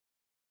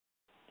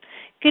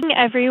Good evening,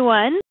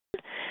 everyone.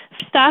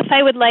 First off,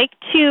 I would like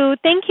to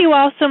thank you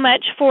all so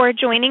much for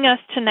joining us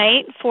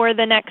tonight for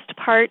the next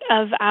part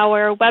of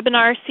our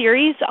webinar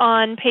series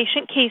on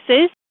patient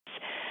cases.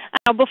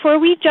 Before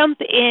we jump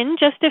in,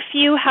 just a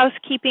few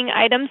housekeeping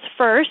items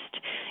first.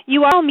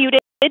 You are all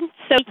muted,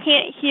 so you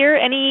can't hear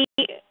any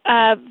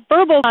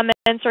verbal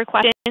comments or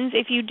questions.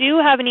 If you do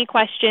have any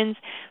questions,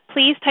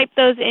 please type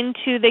those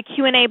into the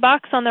Q&A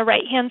box on the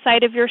right-hand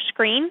side of your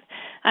screen.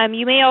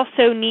 You may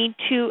also need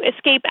to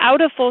escape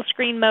out of full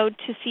screen mode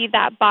to see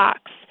that box.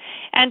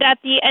 And at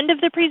the end of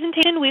the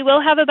presentation, we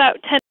will have about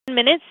 10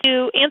 minutes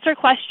to answer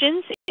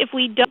questions. If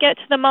we don't get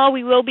to them all,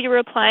 we will be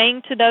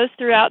replying to those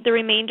throughout the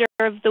remainder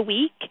of the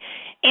week.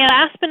 And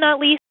last but not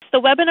least, the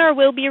webinar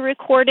will be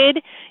recorded.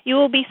 You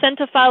will be sent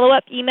a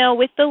follow-up email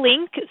with the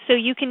link so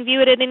you can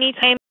view it at any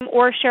time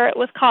or share it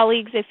with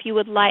colleagues if you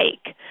would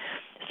like.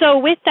 So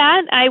with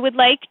that, I would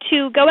like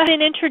to go ahead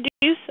and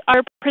introduce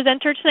our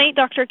presenter tonight,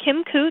 Dr.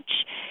 Kim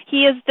Kutsch.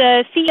 He is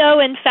the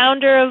CEO and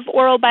founder of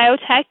Oral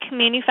Biotech,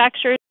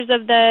 manufacturers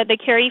of the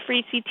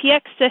CariFree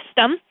CTX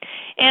system.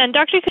 And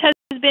Dr. Kutsch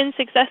has been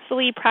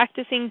successfully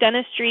practicing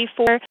dentistry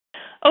for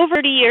over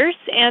 30 years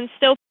and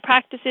still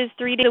practices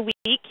 3 days a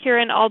week here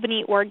in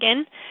Albany,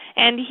 Oregon.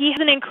 And he has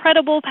an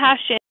incredible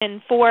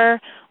passion for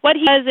what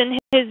he does and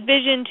his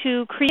vision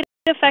to create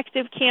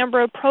effective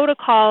Canberra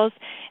protocols,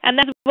 and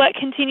that's what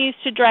continues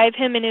to drive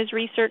him in his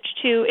research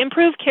to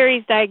improve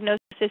caries diagnosis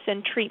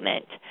and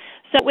treatment.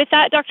 So with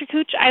that, Dr.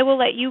 Kutsch, I will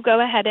let you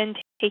go ahead and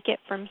take it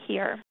from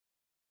here.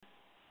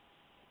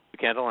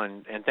 Kendall,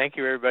 and thank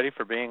you everybody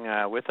for being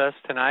with us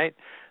tonight.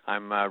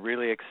 I'm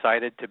really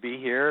excited to be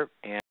here,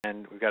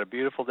 and we've got a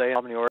beautiful day in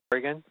Albany,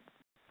 Oregon,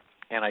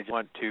 and I just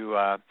want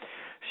to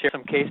share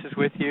some cases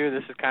with you.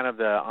 This is kind of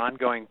the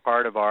ongoing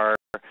part of our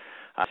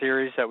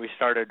series that we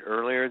started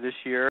earlier this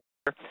year,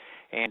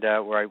 and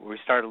where we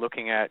started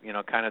looking at,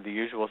 kind of the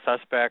usual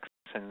suspects,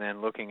 and then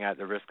looking at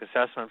the risk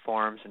assessment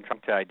forms and trying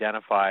to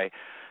identify,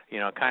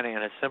 kind of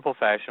in a simple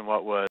fashion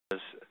what was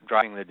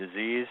driving the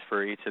disease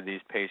for each of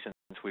these patients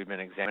we've been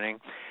examining,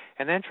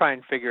 and then try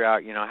and figure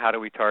out, how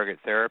do we target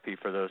therapy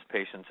for those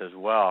patients as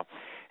well.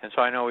 And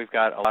so I know we've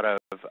got a lot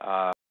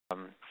of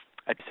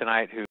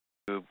tonight who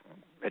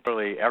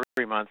literally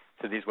every month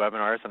to these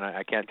webinars, and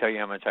I can't tell you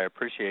how much I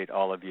appreciate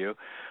all of you.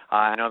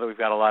 I know that we've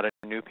got a lot of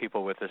new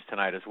people with us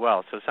tonight as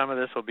well. So a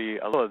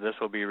little of this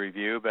will be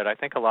review, but I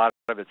think a lot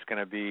of it's going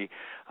to be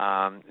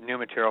new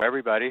material for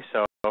everybody.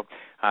 So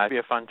it'll be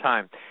a fun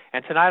time.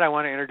 And tonight I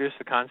want to introduce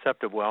the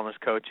concept of wellness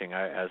coaching.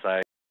 As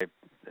I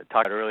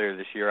talked about earlier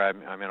this year,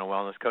 I'm in a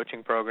wellness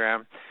coaching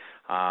program,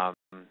 and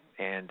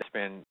it's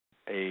been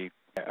a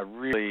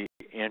really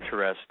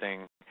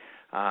interesting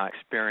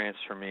experience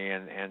for me,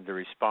 and the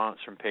response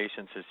from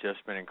patients has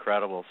just been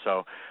incredible.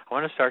 So I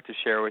want to start to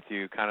share with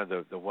you kind of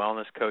the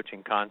wellness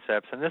coaching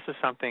concepts, and this is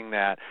something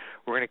that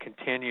we're going to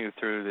continue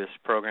through this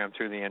program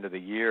through the end of the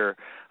year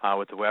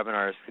with the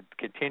webinars, to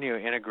continue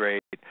to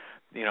integrate,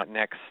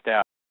 next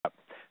step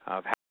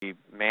of how we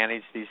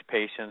manage these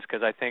patients,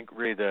 because I think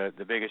really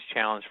the biggest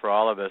challenge for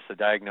all of us, the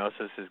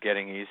diagnosis is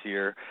getting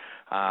easier,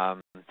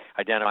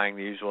 identifying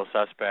the usual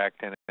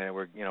suspect, and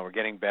we're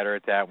getting better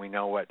at that. We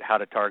know how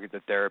to target the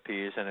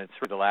therapies, and it's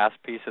the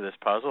last piece of this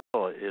puzzle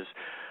is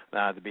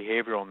the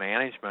behavioral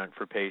management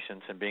for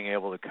patients and being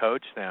able to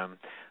coach them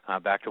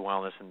back to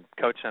wellness and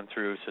coach them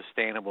through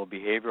sustainable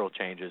behavioral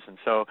changes. And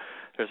so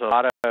there's a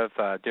lot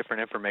of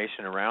different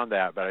information around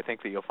that, but I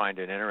think that you'll find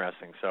it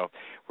interesting. So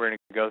we're going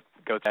to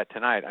go to that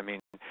tonight. I mean,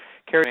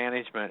 care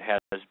management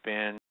has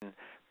been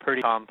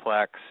pretty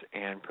complex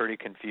and pretty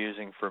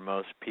confusing for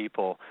most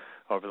people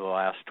over the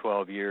last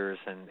 12 years.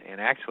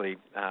 And actually,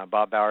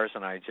 Bob Bowers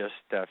and I just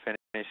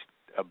finished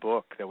a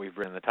book that we've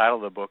written. The title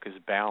of the book is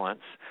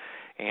Balance,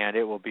 and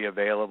it will be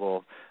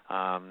available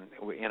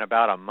in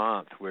about a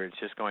month, where it's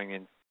just going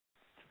in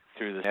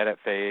through the edit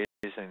phase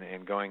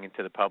and going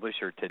into the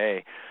publisher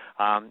today.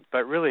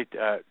 But really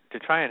to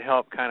try and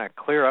help kind of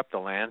clear up the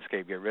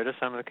landscape, get rid of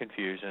some of the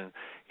confusion,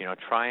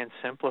 try and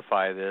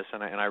simplify this.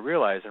 And I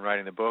realize in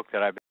writing the book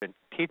that I've been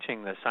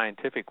teaching the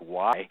scientific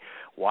why.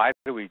 Why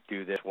do we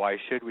do this? Why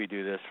should we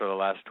do this for the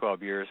last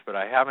 12 years? But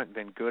I haven't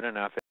been good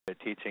enough at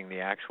teaching the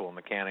actual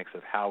mechanics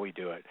of how we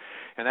do it.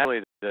 And that's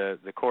really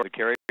the core of the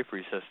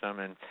CariFree system.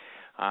 And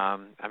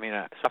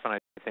often I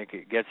think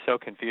it gets so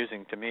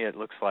confusing. To me, it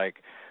looks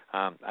like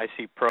I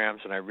see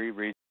programs and I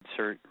reread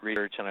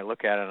research and I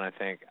look at it and I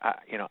think,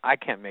 I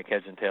can't make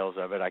heads and tails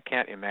of it. I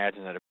can't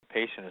imagine that a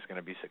patient is going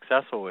to be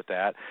successful with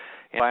that.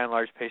 And by and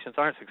large, patients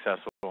aren't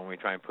successful when we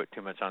try and put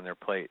too much on their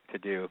plate to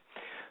do.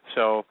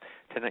 So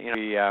tonight,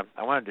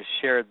 I wanted to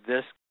share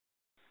this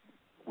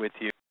with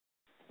you.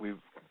 We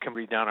can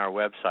read down our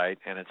website,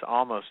 and it's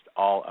almost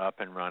all up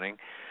and running.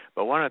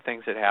 But one of the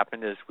things that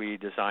happened is we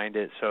designed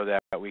it so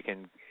that we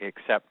can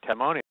accept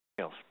testimonials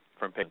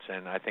from patients.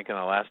 And I think in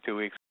the last 2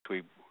 weeks,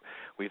 we've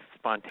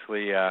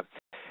spontaneously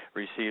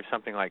received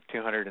something like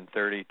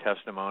 230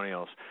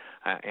 testimonials.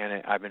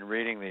 I've been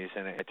reading these,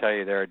 and I tell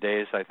you, there are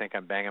days I think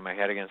I'm banging my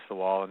head against the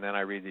wall, and then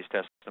I read these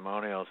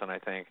testimonials, and I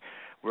think,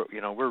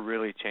 we're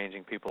really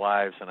changing people's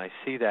lives, and I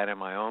see that in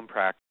my own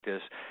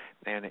practice,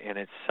 and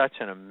it's such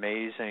an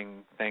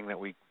amazing thing that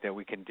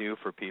we can do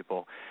for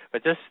people.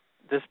 But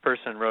this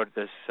person wrote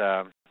this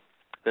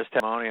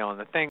testimonial, and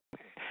the thing,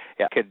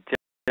 could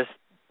just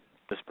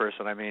this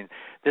person. I mean,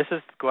 this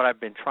is what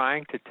I've been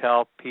trying to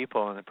tell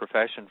people in the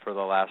profession for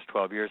the last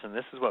 12 years, and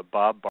this is what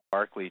Bob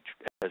Barkley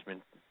has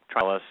been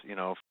trying to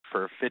tell us,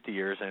 for 50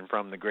 years and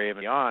from the grave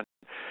and beyond,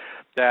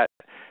 that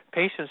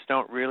patients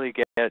don't really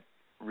get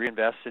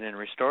reinvested in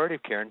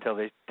restorative care until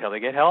they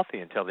get healthy,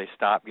 until they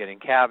stop getting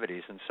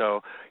cavities. And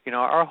so,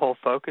 our whole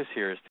focus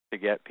here is to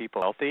get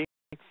people healthy,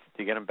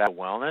 to get them back to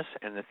wellness.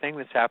 And the thing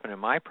that's happened in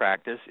my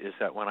practice is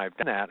that when I've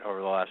done that over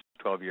the last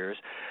 12 years,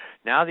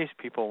 now these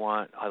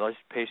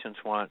patients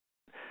want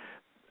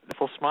the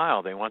full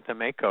smile. They want the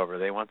makeover.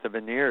 They want the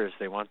veneers.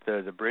 They want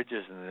the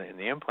bridges and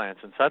the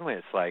implants. And suddenly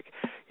it's like,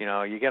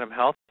 you get them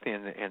healthy,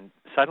 and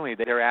suddenly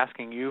they're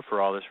asking you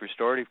for all this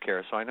restorative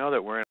care. So I know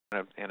that we're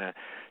in a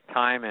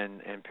time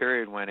and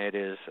period when it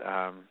is,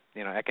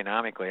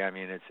 economically, I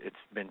mean, it's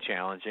been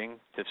challenging,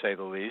 to say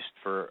the least,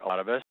 for a lot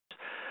of us.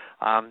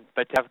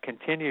 But to have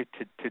continued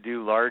to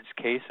do large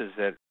cases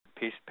that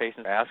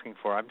patients are asking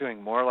for, I'm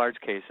doing more large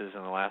cases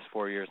in the last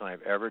 4 years than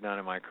I've ever done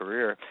in my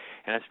career,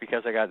 and it's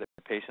because I got the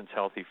patients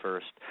healthy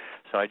first.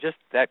 So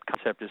that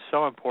concept is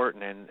so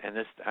important, and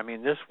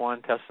this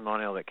one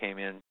testimonial that came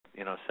in,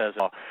 says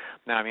all.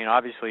 Now, I mean,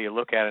 obviously you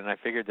look at it, and I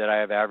figured that I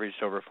have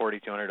averaged over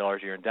 $4,200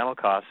 a year in dental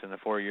costs in the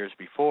 4 years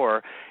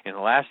before. In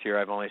the last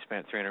year, I've only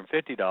spent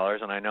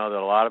 $350, and I know that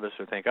a lot of us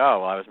would think,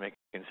 oh, well, I was making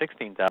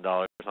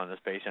 $16,000 on this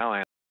patient.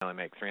 I only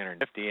make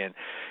 $350 and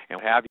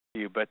what have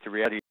you. But the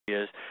reality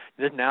is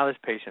that now this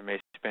patient may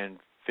spend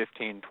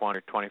 $15,000,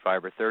 $20,000,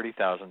 $25,000, or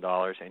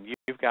 $30,000, and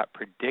you've got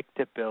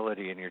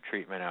predictability in your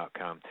treatment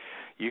outcome.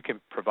 You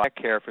can provide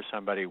care for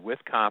somebody with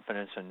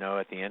confidence and know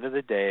at the end of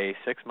the day,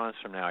 6 months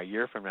from now, a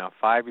year from now,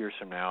 5 years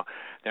from now,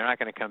 they're not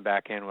going to come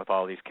back in with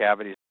all these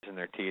cavities in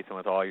their teeth and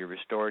with all your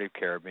restorative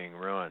care being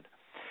ruined.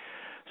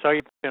 So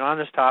you've been on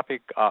this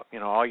topic,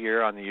 all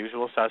year on the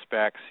usual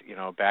suspects,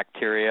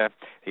 bacteria.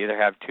 They either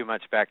have too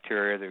much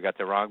bacteria, they've got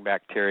the wrong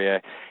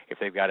bacteria. If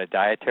they've got a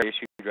dietary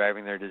issue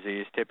driving their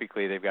disease,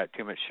 typically they've got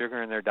too much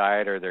sugar in their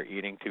diet or they're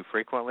eating too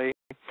frequently.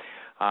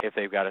 If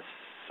they've got a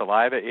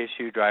saliva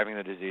issue driving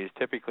the disease,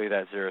 typically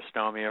that's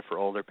xerostomia for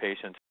older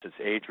patients. It's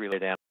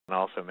age-related and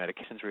also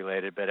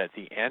medications-related. But at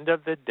the end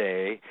of the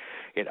day,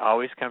 it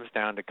always comes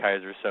down to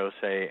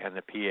Kaiser-Sose and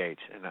the pH.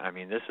 And, I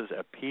mean, this is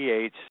a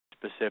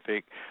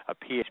pH-specific, a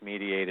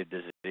pH-mediated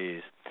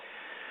disease.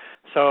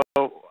 So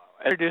I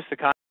introduced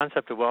the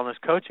concept of wellness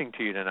coaching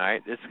to you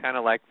tonight. It's kind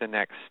of like the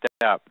next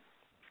step.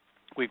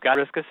 We've got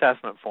a risk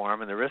assessment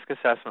form, and the risk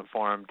assessment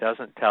form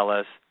doesn't tell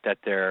us that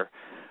they're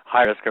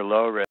high risk or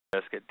low risk.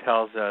 It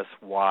tells us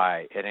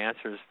why. It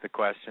answers the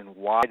question,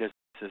 why does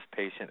this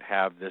patient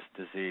have this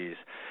disease?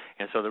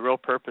 And so the real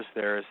purpose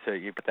there is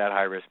you put that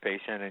high-risk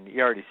patient, and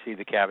you already see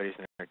the cavities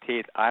in their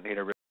teeth. I need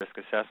a risk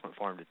assessment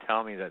form to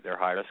tell me that they're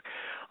high risk.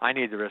 I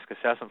need the risk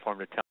assessment form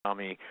to tell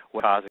me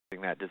what's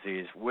causing that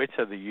disease, which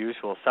of the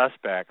usual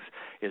suspects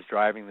is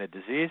driving the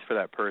disease for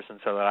that person,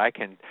 so that I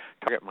can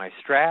target my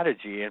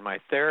strategy and my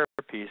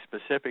therapy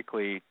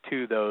specifically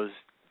to those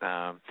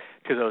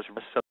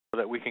risks, so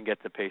that we can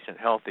get the patient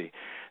healthy.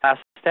 Last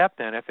step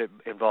then, if it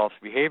involves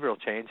behavioral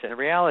change, and the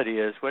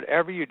reality is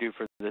whatever you do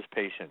for this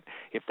patient,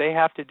 if they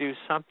have to do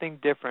something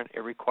different,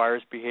 it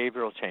requires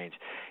behavioral change.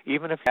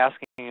 Even if you're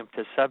asking them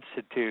to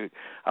substitute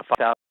a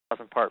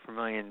 5,000 part per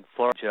million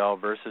fluoride gel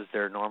versus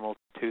their normal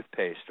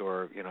toothpaste,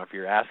 or if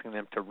you're asking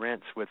them to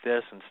rinse with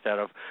this instead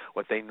of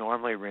what they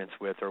normally rinse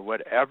with, or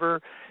whatever,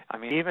 I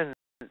mean, even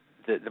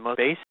the most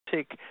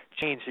basic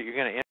change that you're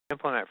going to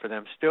implement for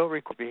them still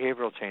requires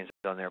behavioral changes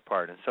on their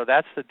part. And so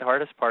that's the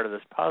hardest part of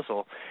this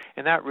puzzle,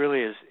 and that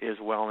really is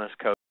wellness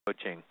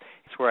coaching.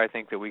 It's where I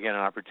think that we get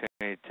an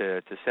opportunity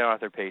to sit down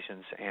with our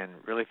patients and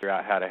really figure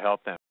out how to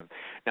help them.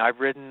 Now, I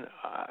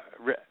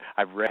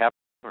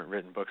haven't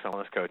written books on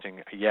wellness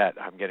coaching yet.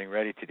 I'm getting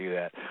ready to do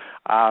that.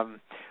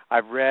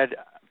 I've read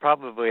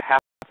probably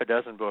half a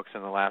dozen books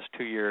in the last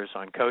 2 years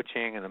on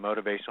coaching and the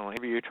motivational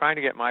interview, trying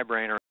to get my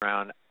brain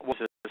around what's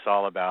this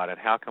all about and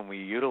how can we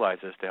utilize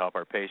this to help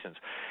our patients.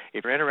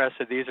 If you're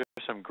interested, these are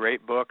some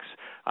great books.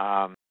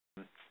 The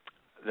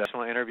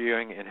Personal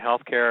Interviewing in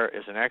Healthcare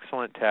is an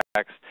excellent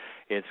text.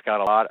 It's got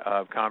a lot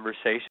of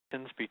conversations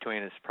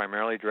it's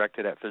primarily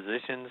directed at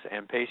physicians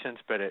and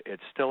patients, but it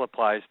still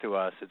applies to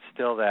us. It's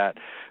still that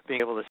being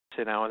able to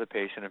sit down with a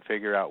patient and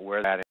figure out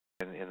where that is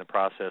in the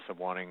process of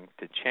wanting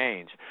to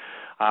change.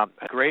 A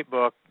great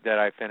book that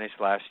I finished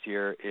last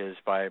year is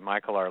by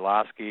Michael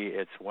Arlosky.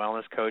 It's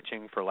Wellness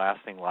Coaching for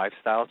Lasting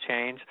Lifestyle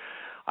Change.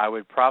 I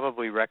would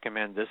probably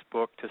recommend this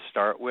book to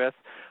start with.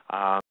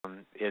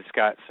 It's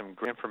got some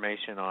great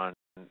information on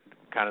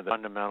kind of the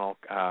fundamental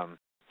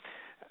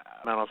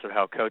fundamentals of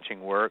how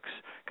coaching works,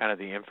 kind of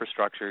the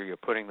infrastructure, you're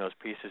putting those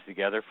pieces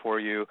together for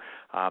you.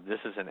 This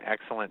is an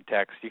excellent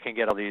text. You can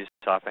get all these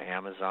off of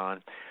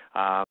Amazon.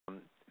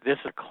 This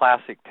is a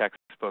classic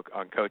textbook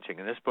on coaching,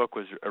 and this book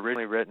was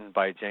originally written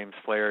by James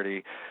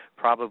Flaherty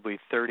probably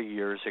 30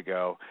 years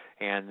ago,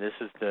 and this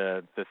is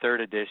the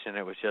third edition.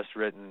 It was just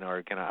written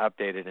or kind of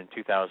updated in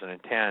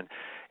 2010,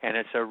 and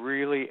it's a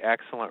really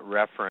excellent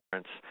reference.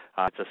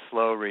 It's a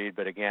slow read,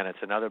 but again, it's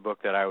another book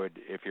that I would,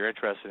 if you're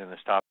interested in this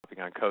topic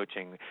on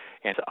coaching,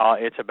 and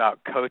it's about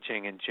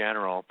coaching in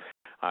general,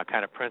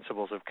 kind of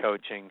principles of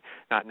coaching,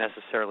 not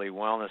necessarily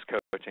wellness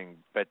coaching,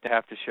 but I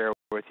have to share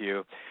with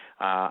you,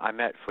 I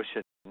met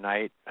Kutsch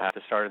Knight at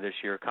the start of this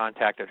year,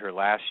 contacted her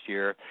last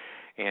year,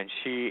 and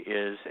she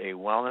is a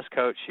wellness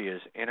coach. She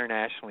is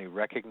internationally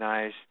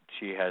recognized.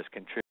 She has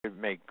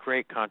made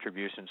great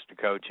contributions to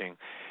coaching,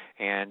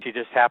 and she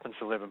just happens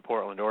to live in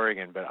Portland,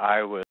 Oregon, but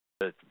I was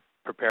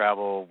prepared to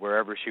travel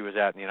wherever she was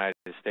at in the United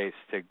States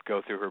to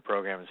go through her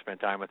program and spend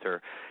time with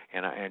her,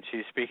 and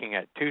she's speaking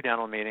at 2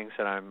 dental meetings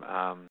that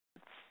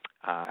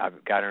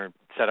I've got her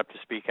set up to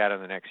speak at in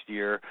the next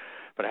year.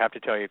 But I have to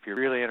tell you, if you're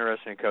really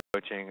interested in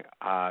coaching,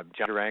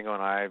 John Durango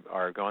and I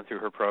are going through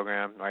her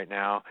program right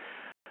now,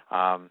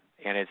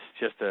 and it's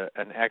just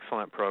an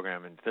excellent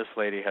program. And this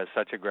lady has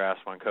such a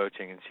grasp on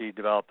coaching, and she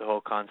developed the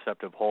whole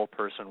concept of whole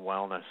person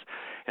wellness.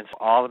 And so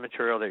all the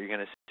material that you're going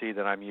to see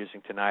that I'm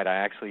using tonight, I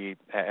actually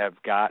have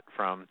got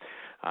from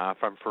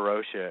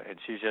Ferocia, and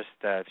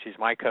she's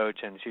my coach,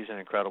 and she's an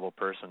incredible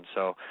person.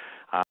 So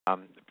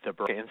the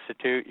Baroka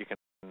Institute, you can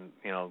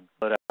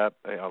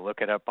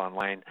look it up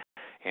online,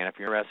 and if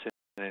you're interested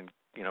in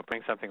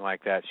putting something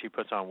like that, she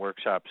puts on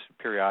workshops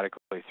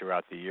periodically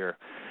throughout the year.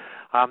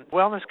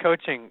 Wellness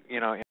coaching,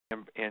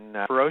 in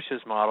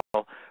Ferocia's model,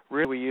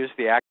 really we use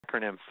the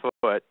acronym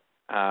FOOT,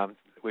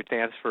 which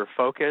stands for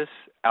Focus,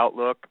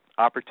 Outlook,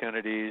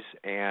 Opportunities,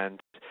 and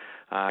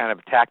kind of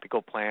a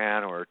tactical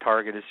plan or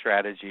targeted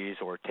strategies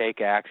or take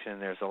action.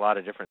 There's a lot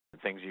of different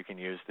things you can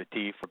use the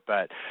T for,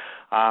 but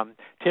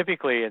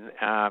typically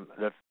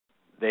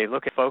they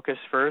look at focus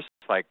first,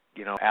 like,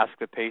 ask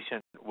the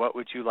patient, what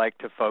would you like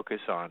to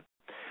focus on?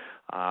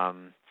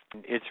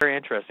 It's very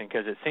interesting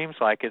because it seems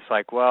like it's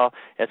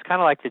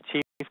kind of like the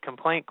chief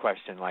complaint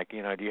question, like, do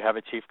you have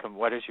a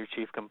what is your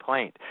chief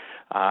complaint?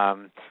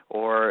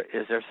 Or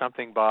is there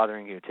something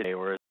bothering you today?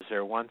 Or is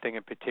there one thing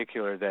in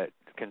particular that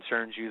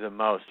concerns you the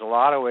most? There's a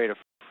lot of ways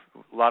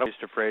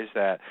to phrase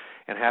that,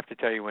 and I have to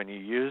tell you, when you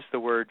use the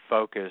word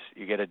focus,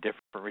 you get a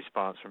different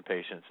response from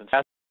patients. And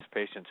ask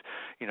patients,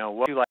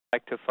 what do you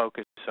like to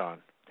focus on?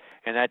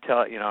 And that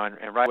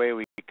and right away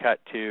we cut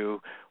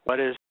to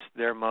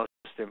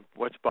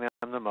what's bothering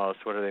them the most,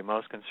 what are they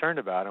most concerned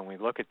about, and we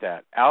look at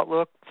that.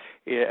 Outlook,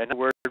 another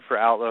word for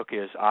outlook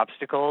is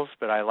obstacles,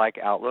 but I like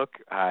outlook.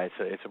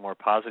 It's a more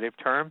positive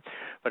term,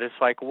 but it's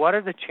like, what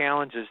are the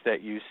challenges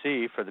that you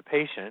see for the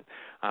patient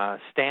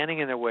standing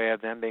in the way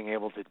of them being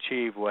able to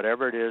achieve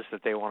whatever it is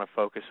that they want to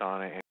focus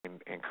on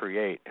and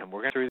create? And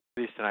we're going to go through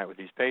these tonight with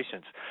these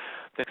patients.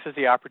 Next is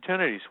the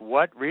opportunities.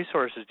 What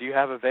resources do you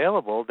have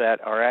available that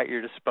are at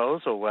your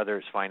disposal, whether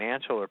it's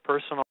financial or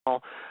personal,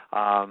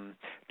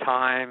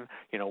 time,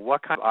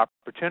 what kind of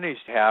opportunities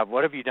do you have?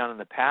 What have you done in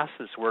the past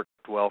that's worked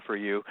well for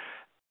you?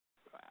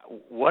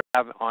 What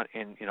have on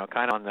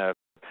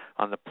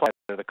the play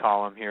of the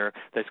column here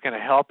that's going to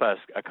help us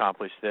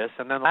accomplish this?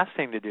 And then the last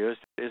thing to do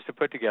is to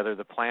put together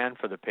the plan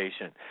for the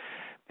patient.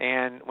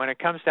 And when it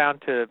comes down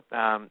to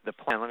the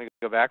plan, let me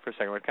go back for a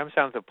second. When it comes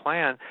down to the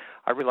plan,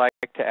 I really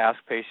like to ask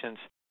patients,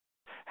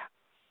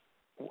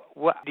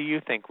 what do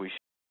you think we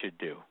should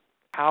do?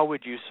 How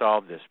would you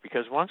solve this?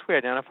 Because once we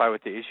identify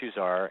what the issues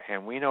are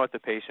and we know what the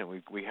patient,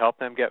 we help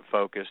them get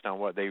focused on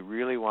what they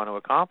really want to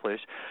accomplish,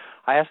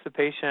 I ask the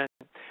patient,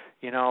 what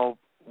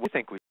do you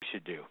think we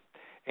should do?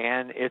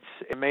 And it's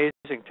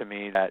amazing to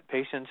me that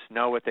patients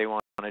know what they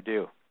want to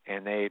do,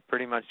 and they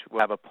pretty much will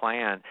have a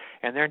plan,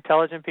 and they're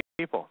intelligent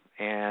people.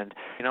 And,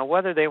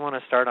 whether they want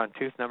to start on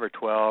tooth number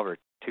 12 or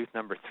tooth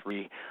number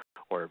 3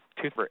 or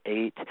tooth number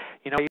 8,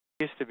 I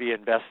used to be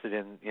invested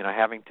in,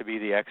 having to be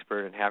the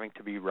expert and having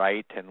to be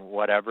right and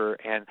whatever,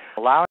 and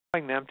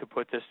allowing them to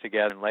put this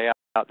together and lay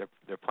out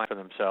their plan for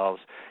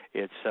themselves.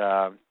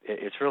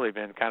 It's really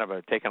been kind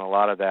of taken a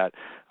lot of that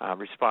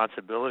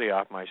responsibility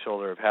off my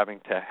shoulder of having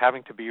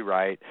to be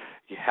right,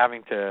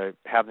 having to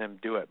have them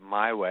do it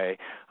my way.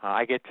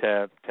 I get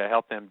to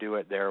help them do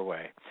it their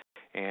way.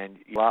 And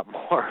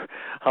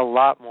a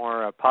lot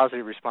more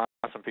positive response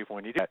from people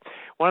when you do that.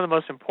 One of the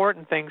most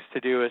important things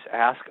to do is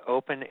ask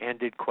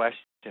open-ended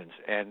questions.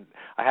 And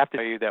I have to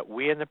tell you that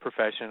we in the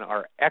profession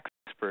are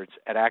experts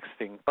at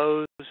asking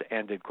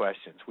closed-ended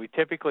questions. We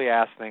typically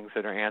ask things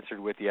that are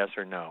answered with yes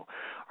or no.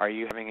 Are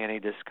you having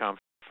any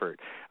discomfort?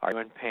 Are you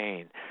in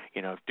pain?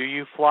 Do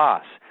you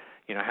floss?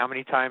 How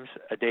many times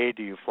a day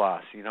do you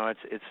floss?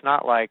 It's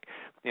not like,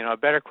 a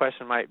better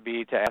question might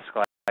be to ask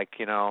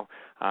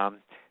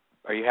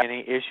are you having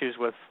any issues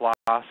with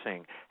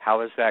flossing? How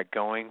is that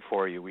going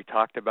for you? We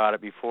talked about it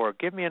before.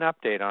 Give me an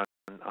update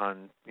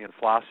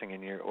flossing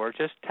in or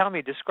just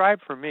describe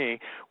for me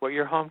what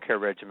your home care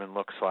regimen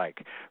looks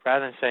like,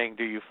 rather than saying,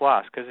 do you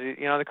floss? Because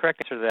the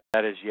correct answer to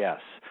that is yes.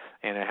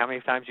 And how many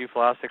times you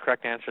floss, the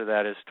correct answer to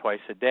that is twice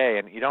a day.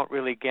 And you don't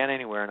really get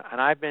anywhere. And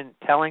I've been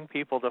telling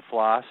people to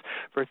floss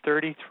for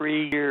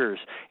 33 years,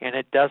 and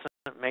it doesn't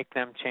make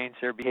them change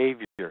their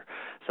behavior.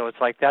 So it's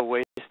like that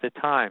waste of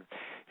time.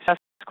 Ask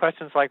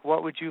questions like,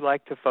 what would you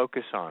like to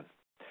focus on?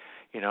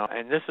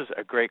 And this is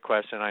a great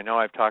question. I know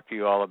I've talked to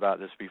you all about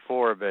this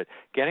before, but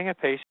getting a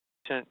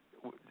patient,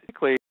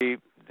 typically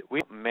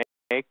we make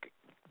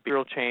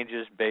behavioral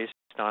changes based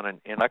on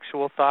an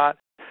intellectual thought.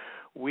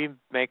 We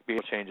make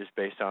behavioral changes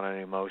based on an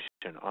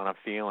emotion, on a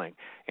feeling.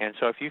 And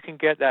so if you can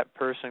get that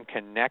person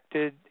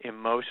connected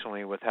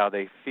emotionally with how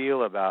they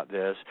feel about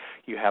this,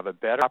 you have a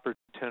better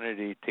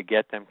opportunity to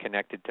get them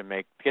connected,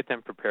 get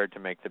them prepared to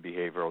make the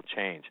behavioral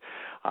change.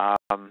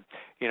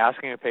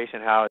 Asking a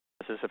patient, how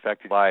has this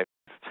affected life?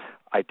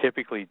 I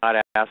typically not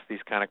ask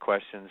these kind of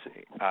questions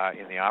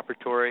in the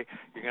operatory.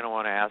 You're going to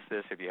want to ask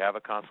this if you have a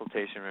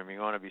consultation room. You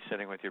want to be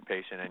sitting with your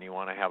patient and you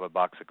want to have a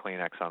box of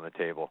Kleenex on the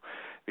table,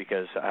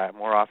 because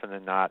more often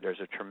than not,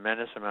 there's a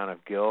tremendous amount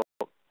of guilt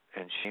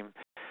and shame,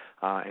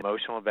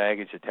 emotional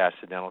baggage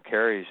attached to dental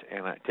caries,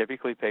 and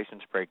typically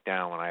patients break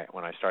down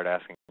when I start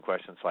asking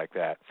questions like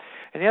that.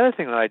 And the other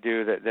thing that I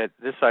do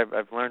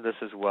I've learned this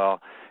as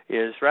well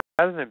is,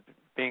 rather than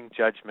being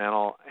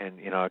judgmental and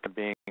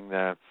being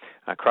the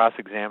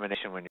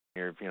cross-examination when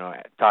you're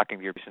talking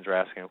to your patients or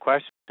asking them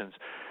questions,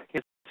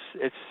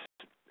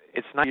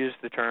 it's not use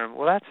the term,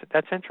 well,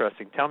 that's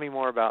interesting, tell me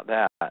more about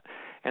that,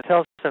 and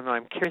tell them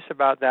I'm curious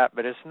about that,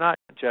 but it's not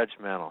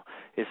judgmental.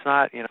 It's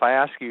not, if I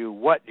ask you,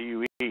 what do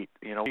you eat,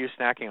 what are you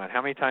snacking on,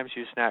 how many times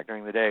do you snack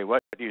during the day,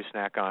 what do you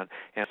snack on,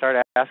 and I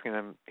start asking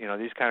them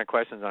these kind of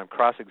questions, I'm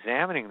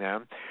cross-examining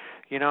them.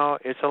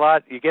 It's a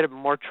lot, you get a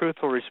more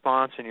truthful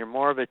response, and you're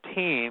more of a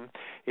team.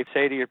 If you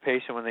say to your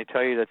patient when they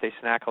tell you that they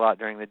snack a lot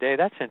during the day,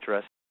 that's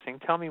interesting,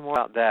 tell me more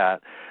about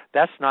that.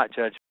 That's not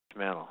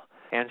judgmental.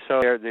 And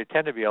so they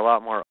tend to be a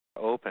lot more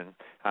open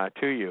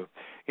to you.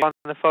 On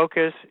the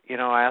focus,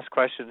 I ask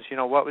questions,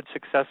 what would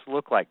success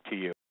look like to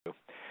you?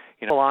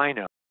 I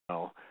know.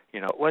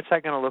 What's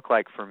that going to look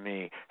like for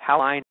me? How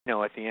do I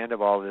know at the end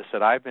of all this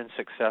that I've been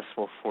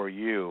successful for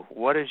you?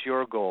 What is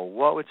your goal?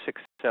 What would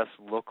success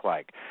look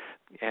like?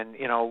 And,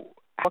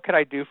 what could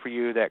I do for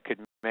you that could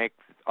make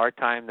our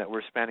time that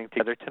we're spending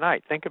together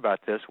tonight? Think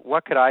about this.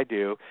 What could I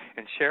do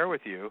and share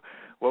with you?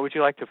 What would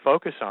you like to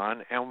focus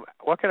on? And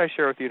what could I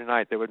share with you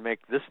tonight that would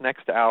make this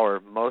next hour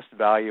most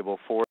valuable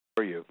for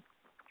you?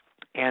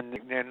 And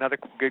another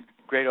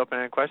great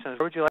open-ended question is,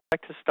 where would you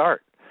like to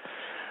start?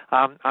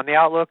 On the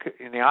outlook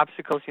and the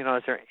obstacles,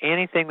 is there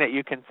anything that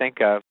you can think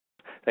of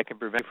that can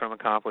prevent you from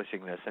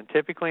accomplishing this? And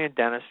typically in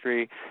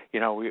dentistry,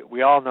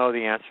 we all know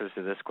the answers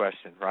to this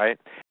question, right?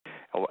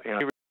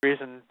 The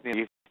reason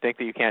you think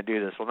that you can't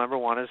do this, well, number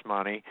one is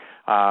money,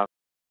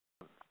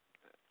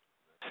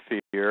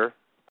 fear.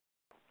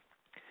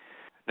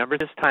 Number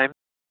two is time.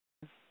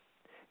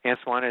 And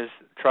one is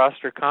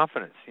trust or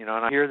confidence. And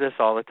I hear this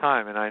all the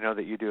time, and I know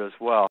that you do as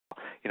well.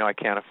 I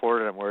can't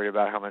afford it. I'm worried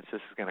about how much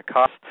this is going to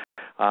cost.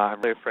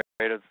 I'm really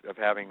afraid of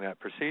having that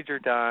procedure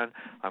done.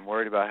 I'm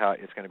worried about how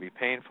it's going to be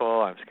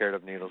painful. I'm scared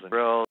of needles and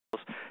drills.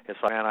 It's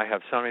like, man, I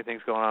have so many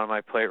things going on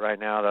my plate right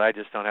now that I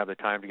just don't have the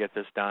time to get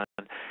this done.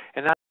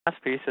 And that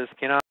last piece is,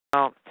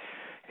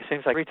 it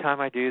seems like every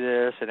time I do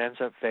this, it ends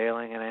up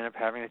failing, and I end up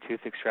having a tooth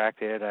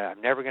extracted. I'm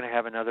never going to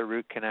have another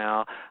root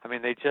canal. I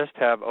mean, they just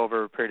have,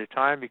 over a period of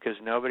time, because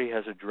nobody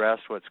has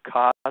addressed what's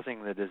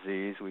causing the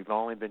disease. We've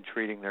only been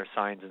treating their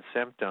signs and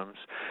symptoms.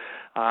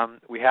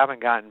 We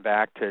haven't gotten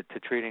back to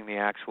treating the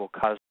actual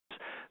cause.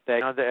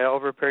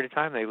 Over a period of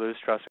time, they lose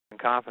trust and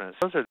confidence.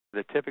 Those are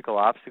the typical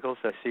obstacles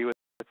that I see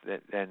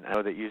and I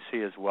know that you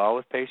see as well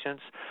with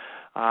patients.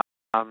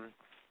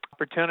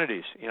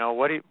 Opportunities.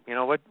 What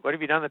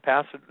have you done in the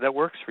past that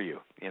works for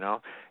you? If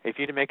you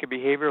need to make a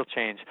behavioral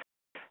change,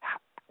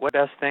 what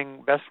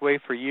best way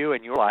for you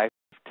in your life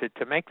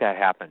to make that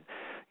happen?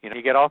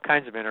 You get all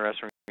kinds of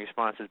interesting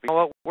responses. But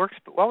what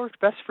works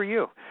best for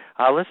you?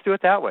 Let's do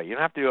it that way. You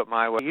don't have to do it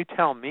my way. You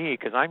tell me,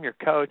 because I'm your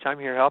coach. I'm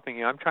here helping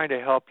you. I'm trying to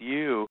help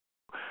you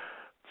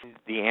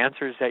the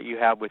answers that you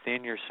have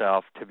within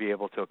yourself to be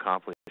able to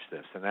accomplish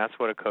this. And that's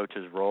what a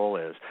coach's role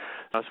is.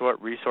 That's what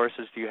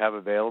resources do you have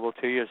available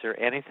to you? Is there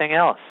anything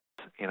else?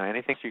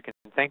 Anything you can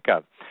think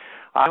of?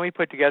 And we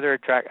put together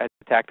a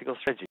tactical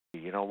strategy.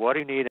 What do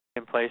you need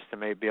in place to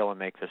be able to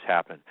make this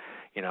happen?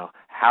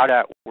 How does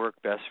that work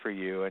best for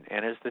you?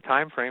 And is the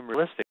time frame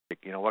realistic?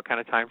 What kind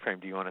of time frame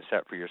do you want to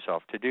set for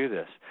yourself to do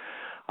this?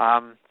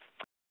 That's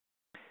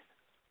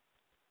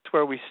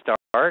where we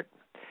start.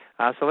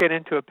 So let's get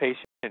into a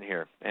patient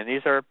here. And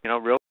these are,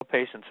 real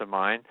patients of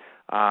mine.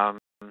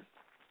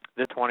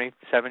 The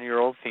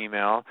 27-year-old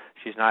female,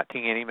 she's not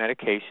taking any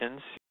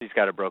medications. She's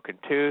got a broken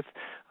tooth.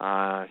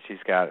 She's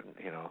got,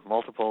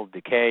 multiple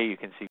decay. You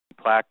can see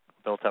plaque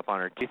built up on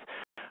her teeth.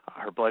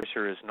 Her blood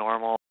pressure is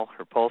normal.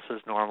 Her pulse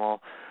is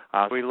normal.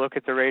 We look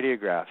at the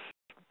radiographs,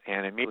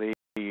 and immediately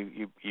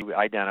you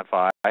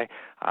identify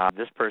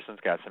this person's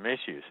got some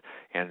issues,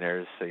 and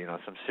there's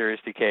some serious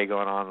decay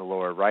going on in the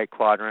lower right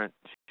quadrant.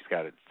 She's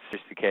got a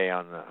serious decay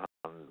on the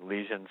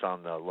lesions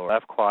on the lower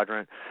left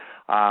quadrant.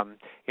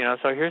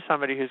 So here's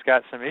somebody who's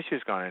got some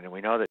issues going on, and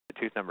we know that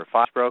tooth number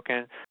 5 is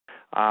broken.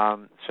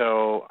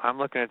 So I'm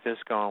looking at this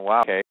going,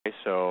 wow, okay,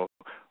 so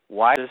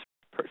why does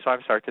so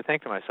I start to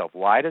think to myself,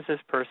 why does this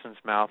person's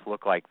mouth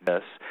look like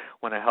this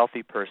when a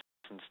healthy person's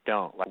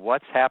don't? Like,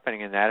 what's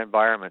happening in that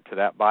environment to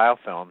that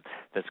biofilm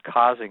that's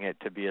causing it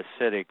to be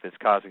acidic, that's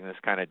causing this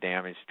kind of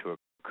damage to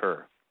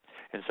occur?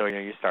 And so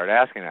you start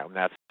asking that, and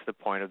that's the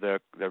point of the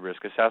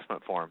risk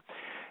assessment form.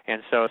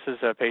 And so this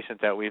is a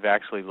patient that we've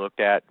actually looked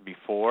at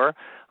before.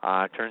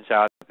 Turns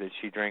out that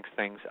she drinks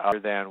things other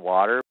than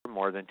water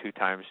more than 2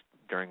 times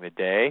during the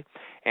day,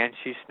 and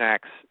she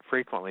snacks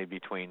frequently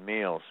between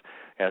meals.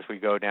 As we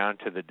go down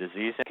to the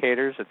disease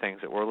indicators, the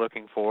things that we're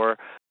looking for,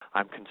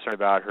 I'm concerned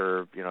about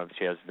her,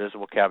 she has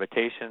visible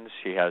cavitations,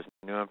 she has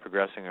new and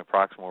progressing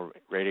proximal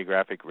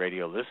radiographic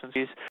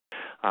radiolucencies,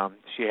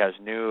 she has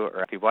new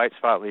or active white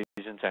spot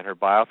lesions, and her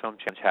biofilm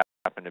change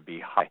happen to be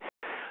high.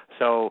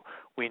 So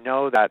we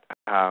know that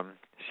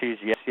she's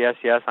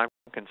yes. I'm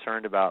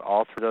concerned about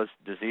all 3 of those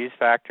disease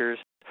factors,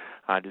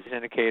 disease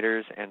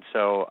indicators, and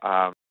so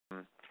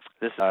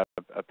this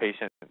a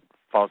patient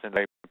falls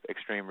into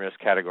extreme risk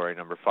category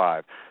number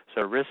 5.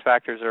 So risk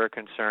factors are a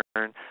concern.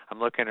 I'm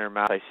looking at her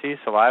mouth. I see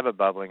saliva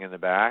bubbling in the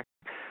back.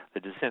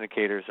 The disease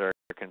indicators are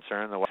a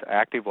concern. The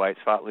active white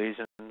spot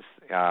lesions,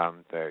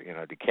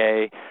 the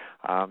decay,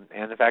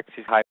 and the fact that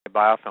she's high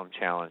biofilm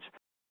challenge.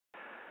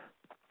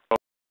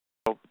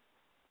 So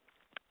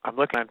I'm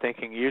looking. I'm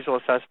thinking usual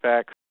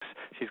suspects.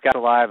 She's got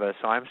saliva,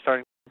 so I'm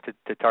starting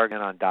to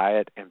target on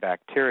diet and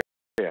bacteria.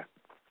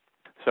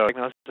 So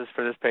diagnosis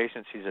for this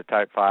patient, she's a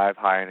type 5,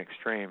 high in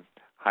extreme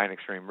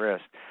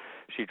risk.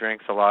 She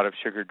drinks a lot of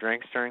sugar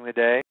drinks during the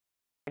day,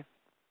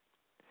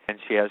 and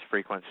she has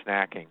frequent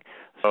snacking.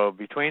 So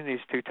between these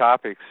 2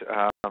 topics,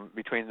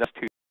 between those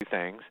 2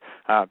 things,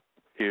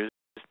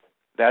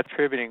 that's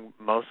contributing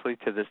mostly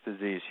to this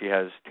disease. She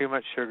has too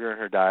much sugar in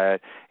her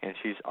diet, and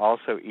she's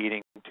also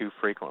eating too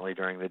frequently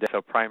during the day.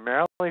 So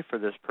primarily for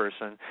this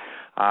person,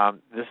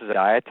 this is a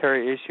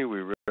dietary issue.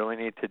 We really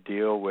need to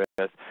deal with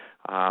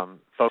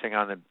focusing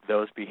on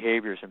those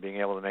behaviors and being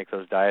able to make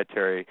those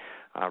dietary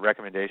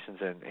recommendations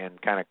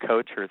and kind of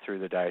coach her through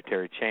the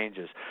dietary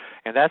changes.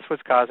 And that's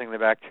what's causing the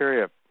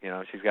bacteria.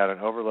 She's got an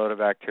overload of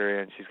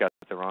bacteria, and she's got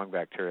the wrong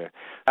bacteria.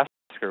 Ask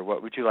her,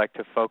 what would you like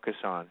to focus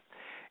on?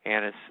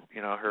 And it's,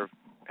 her,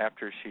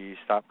 after she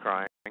stopped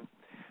crying,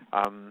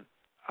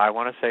 I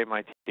want to save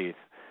my teeth,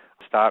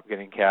 stop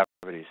getting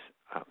cavities.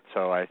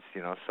 So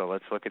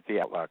let's look at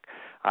the outlook.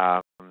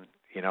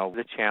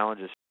 The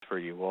challenges for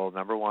you. Well,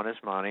 number 1 is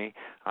money.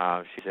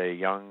 She's a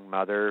young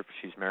mother.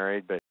 She's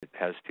married, but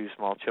has 2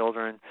 small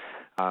children.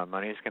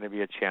 Money is going to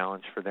be a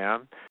challenge for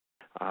them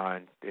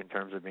in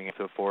terms of being able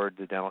to afford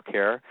the dental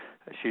care.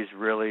 She's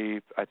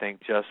really, I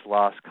think, just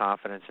lost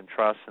confidence and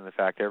trust in the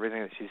fact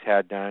everything that she's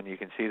had done. You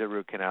can see the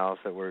root canals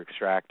that we're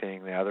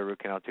extracting, the other root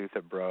canal tooth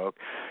that broke.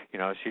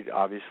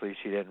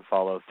 She didn't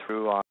follow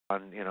through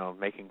on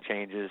making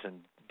changes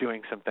and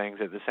doing some things.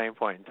 At the same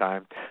point in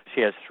time,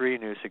 she has 3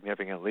 new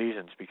significant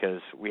lesions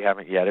because we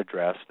haven't yet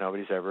addressed,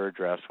 nobody's ever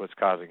addressed what's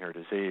causing her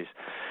disease.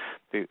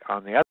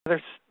 On the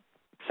other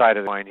side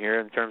of the coin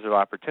here, in terms of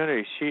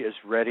opportunity, she is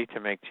ready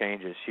to make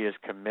changes. She is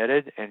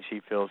committed, and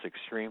she feels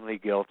extremely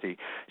guilty.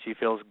 She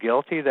feels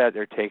guilty that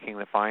they're taking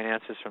the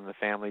finances from the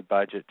family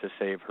budget to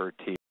save her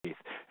teeth.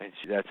 And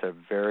she's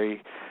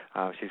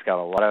got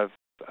a lot of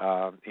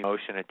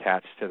emotion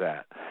attached to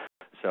that.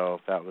 So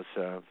that was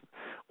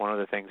one of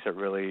the things that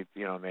really,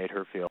 made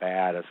her feel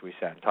bad as we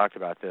sat and talked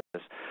about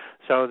this.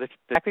 So the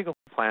technical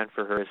plan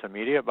for her is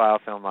immediate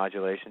biofilm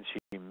modulation. She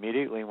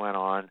immediately went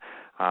on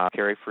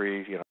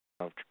CariFree,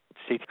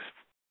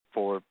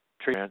 for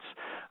treatments.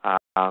 We're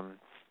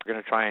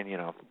going to try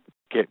and,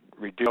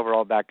 reduce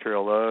overall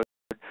bacterial load.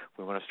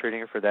 We want us treating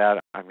her for that.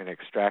 I'm going to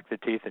extract the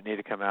teeth that need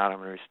to come out. I'm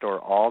going to restore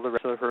all the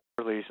rest of her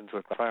lesions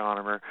with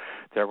ionomer.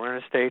 Then we're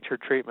going to stage her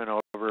treatment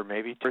over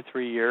maybe 2 or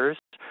 3 years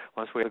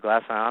once we have a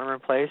glass ionomer in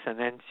place, and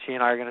then she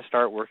and I are going to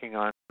start working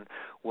on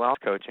wellness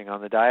coaching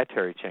on the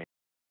dietary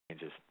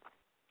changes.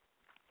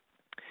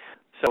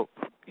 So,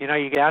 you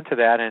get down to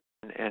that,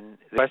 and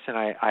the question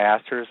I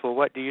asked her is, well,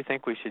 what do you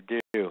think we should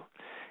do?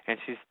 And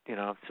she's,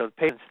 so the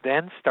patients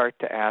then start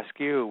to ask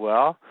you,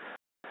 well,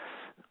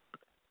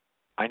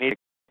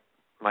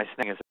 my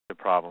snacking is a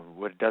problem.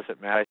 Does it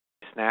matter what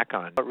I snack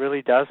on? It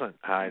really doesn't.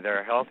 There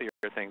are healthier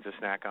things to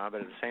snack on,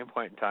 but at the same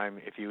point in time,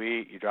 if you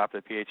eat, you drop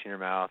the pH in your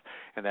mouth,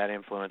 and that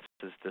influences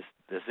this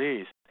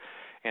disease.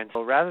 And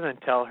so rather than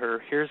tell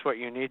her, here's what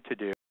you need to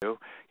do,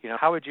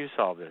 how would you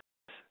solve this?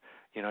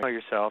 You know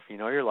yourself, you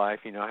know your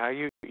life, you know how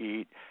you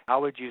eat. How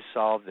would you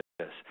solve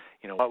this?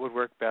 What would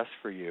work best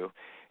for you?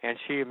 And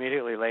she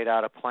immediately laid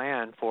out a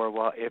plan for,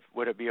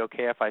 would it be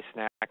okay if I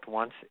snacked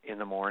once in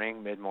the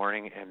morning,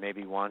 mid-morning, and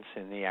maybe once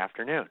in the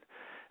afternoon?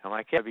 I'm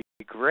like, yeah, it'd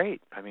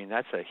great. I mean,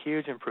 that's a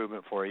huge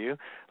improvement for you.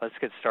 Let's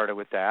get started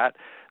with that.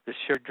 The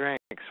sugar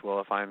drinks, well,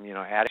 if I'm,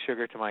 adding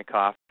sugar to my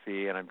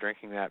coffee and I'm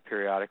drinking that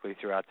periodically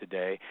throughout the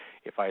day,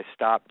 if I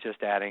stop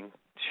just adding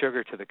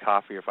sugar to the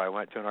coffee, or if I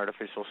went to an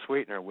artificial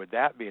sweetener, would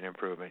that be an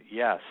improvement?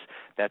 Yes,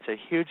 that's a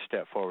huge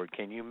step forward.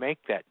 Can you make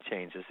that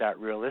change? Is that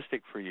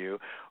realistic for you?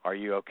 Are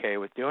you okay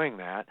with doing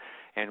that?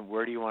 And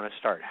where do you want to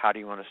start? How do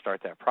you want to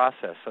start that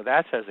process? So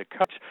that's as a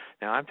coach.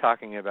 Now I'm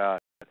talking about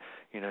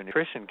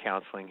nutrition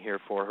counseling here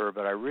for her,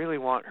 but I really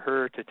want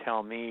her to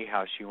tell me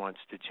how she wants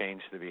to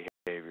change the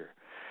behavior.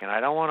 And I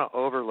don't want to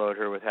overload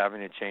her with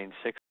having to change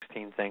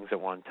 16 things at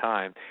one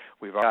time.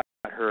 We've got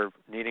her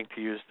needing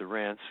to use the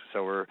rinse,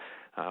 so we're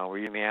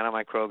using the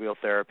antimicrobial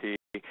therapy.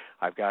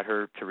 I've got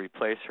her to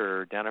replace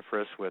her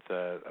dentifrice with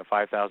a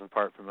 5,000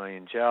 part per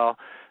million gel.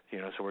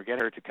 So we're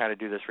getting her to kind of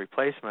do this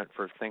replacement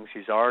for things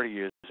she's already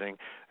using,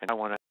 and I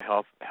want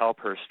to help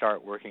her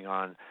start working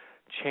on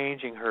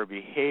changing her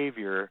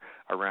behavior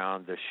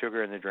around the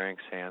sugar in the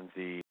drinks and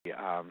the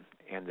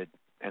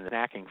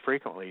snacking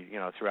frequently,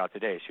 throughout the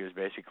day. She was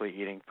basically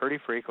eating pretty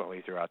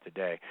frequently throughout the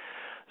day.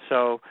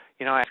 So,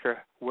 I asked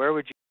her, where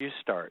would you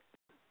start?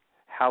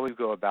 How would you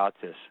go about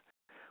this?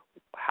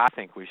 How do you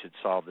think we should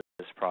solve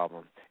this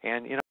problem?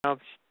 And,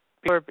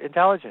 people are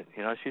intelligent.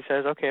 She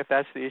says, okay, if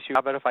that's the issue, how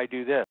about if I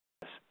do this?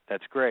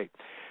 That's great.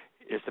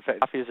 If the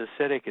coffee is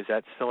acidic, is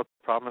that still a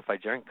problem if I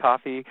drink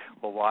coffee?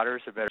 Well, water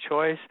is a better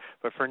choice.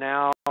 But for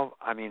now,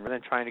 rather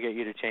than trying to get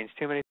you to change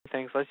too many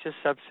things, let's just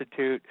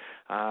substitute,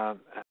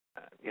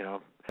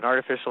 an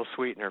artificial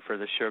sweetener for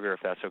the sugar, if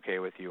that's okay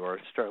with you, or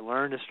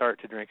learn to start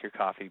to drink your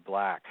coffee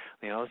black.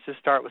 Let's just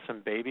start with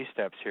some baby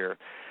steps here.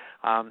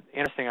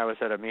 Interesting, I was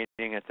at a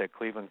meeting at the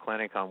Cleveland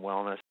Clinic on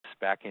Wellness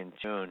back in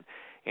June,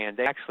 and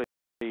they actually,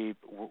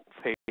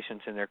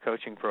 patients in their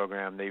coaching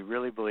program, they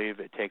really believe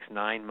it takes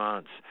 9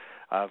 months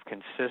of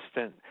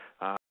consistent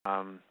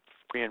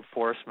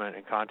reinforcement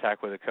and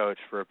contact with a coach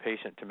for a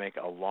patient to make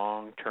a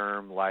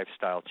long-term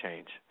lifestyle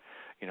change.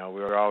 We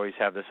always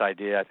have this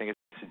idea, I think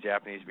it's the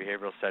Japanese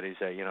behavioral studies,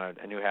 that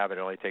a new habit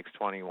only takes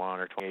 21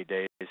 or 28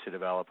 days to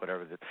develop,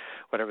 whatever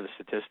the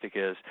statistic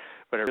is,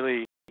 but a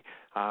really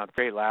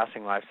great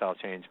lasting lifestyle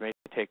change may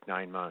take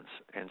 9 months.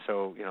 And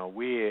so,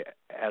 we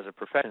as a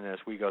profession, as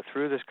we go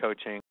through this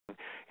coaching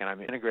and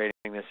I'm integrating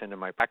this into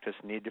my practice,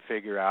 need to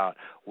figure out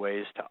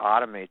ways to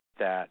automate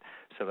that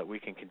so that we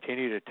can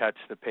continue to touch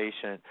the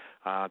patient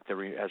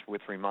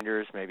with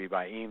reminders, maybe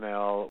by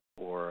email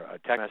or a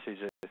text message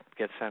that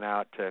gets sent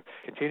out, to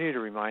continue to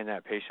remind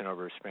that patient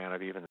over a span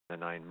of even the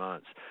 9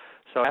 months.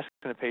 So asking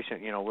the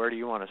patient, where do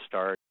you want to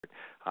start?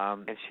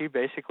 And she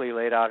basically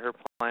laid out her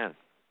plan.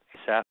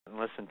 I sat and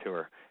listened to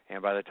her,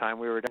 and by the time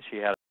we were done, she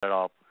had it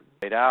all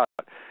laid out.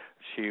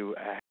 She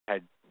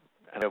had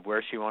of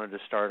where she wanted to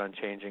start on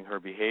changing her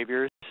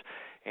behaviors,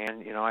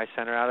 and I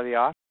sent her out of the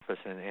office,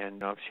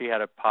 and she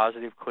had a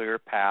positive, clear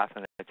path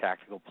and a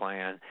tactical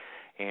plan.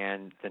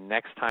 And the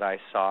next time I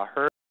saw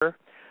her,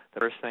 the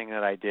first thing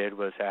that I did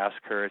was ask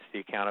her, it's the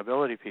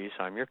accountability piece.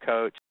 I'm your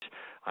coach.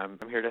 I'm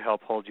here to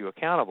help hold you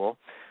accountable.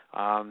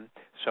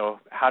 So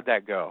how'd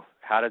that go?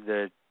 How did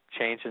the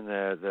change in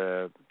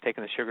the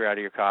taking the sugar out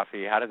of your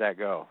coffee, how did that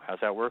go? How's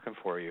that working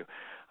for you?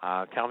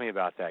 Tell me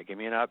about that. Give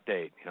me an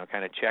update.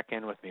 Kind of check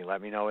in with me.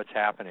 Let me know what's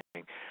happening.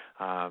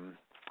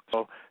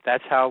 So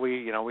that's how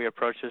we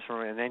approach this.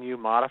 And then you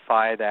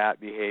modify that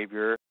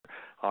behavior,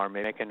 or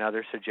make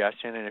another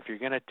suggestion. And if you're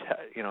going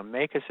to,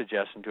 make a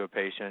suggestion to a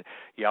patient,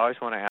 you always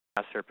want to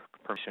ask their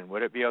permission.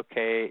 Would it be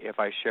okay if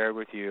I shared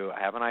with you,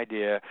 I have an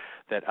idea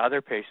that other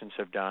patients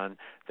have done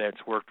that's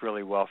worked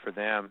really well for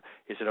them.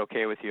 Is it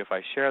okay with you if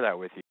I share that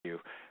with you?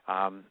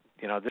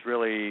 This is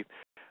really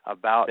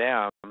about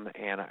them,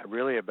 and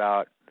really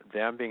about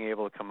them being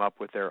able to come up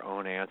with their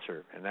own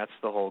answer. And that's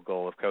the whole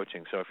goal of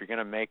coaching. So if you're going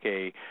to make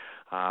a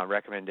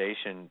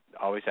recommendation,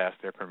 always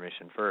ask their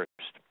permission first.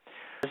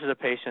 This is a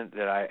patient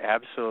that I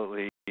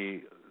absolutely,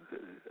 she's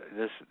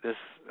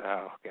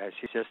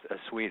just a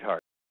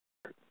sweetheart.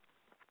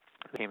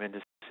 Came in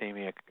to see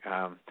me.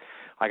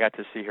 I got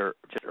to see her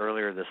just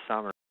earlier this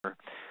summer,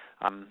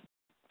 and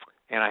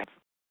I have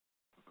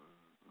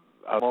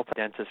a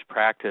multi-dentist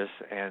practice,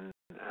 and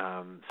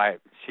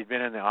she'd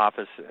been in the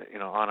office,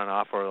 on and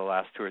off over the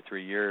last 2 or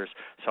 3 years.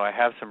 So I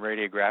have some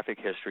radiographic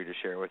history to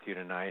share with you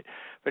tonight.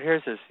 But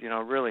here's this,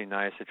 really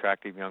nice,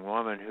 attractive young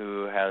woman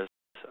who has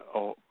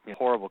a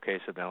horrible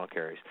case of dental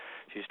caries.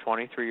 She's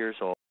 23 years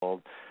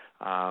old.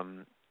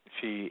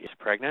 She is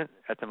pregnant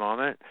at the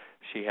moment.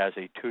 She has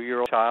a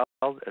 2-year-old child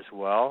as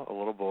well, a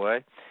little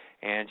boy,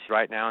 and she's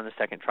right now in the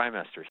second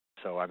trimester.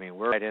 So,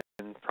 we're right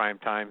in prime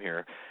time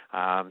here.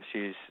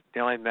 The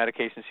only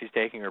medications she's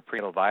taking are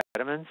prenatal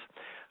vitamins.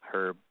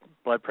 Her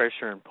blood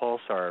pressure and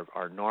pulse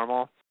are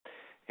normal,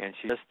 and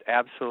she's just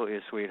absolutely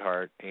a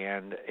sweetheart.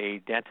 And a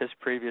dentist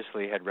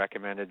previously had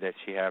recommended that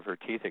she have her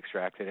teeth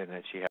extracted and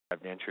that she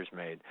have dentures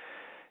made.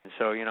 And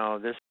so,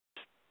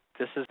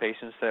 this is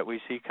patients that we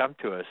see come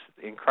to us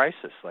in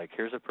crisis. Like,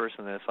 here's a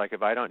person that's like,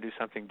 if I don't do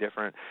something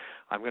different,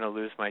 I'm going to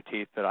lose my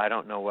teeth, but I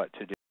don't know what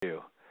to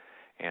do.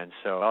 And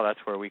so, well, that's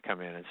where we come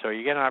in. And so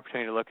you get an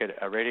opportunity to look at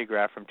a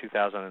radiograph from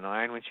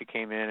 2009 when she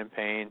came in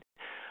pain,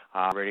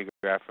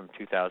 radiograph from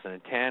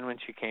 2010 when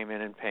she came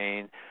in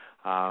pain.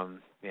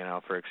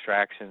 For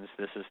extractions,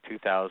 this is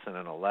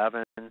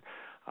 2011.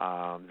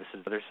 This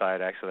is the other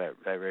side. Actually,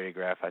 that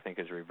radiograph I think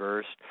is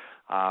reversed.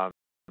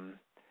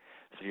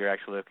 So you're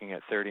actually looking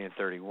at 30 and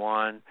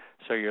 31.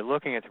 So you're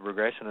looking at the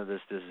progression of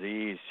this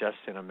disease just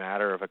in a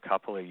matter of a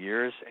couple of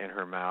years in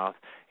her mouth.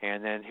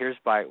 And then here's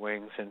bite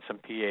wings and some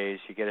PAs.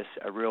 You get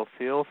a real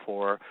feel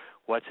for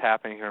what's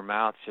happening in her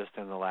mouth just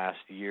in the last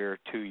year,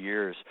 2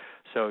 years.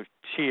 So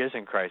she is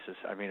in crisis.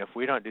 I mean, if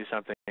we don't do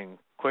something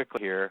quickly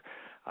here,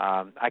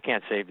 I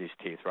can't save these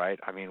teeth, right?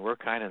 I mean, we're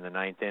kind of in the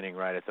ninth inning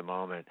right at the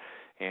moment.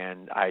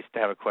 And I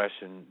have a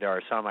question. There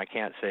are some I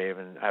can't save,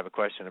 and I have a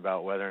question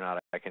about whether or not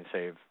I can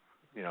save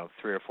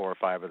 3 or 4 or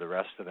 5 of the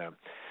rest of them.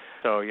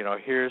 So,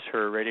 here's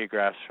her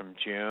radiographs from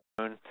June.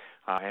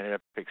 I ended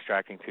up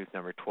extracting tooth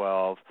number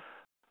 12.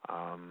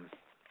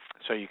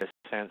 So you get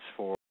a sense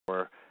for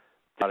a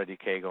lot of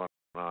decay going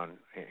on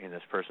in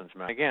this person's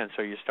mouth. Again,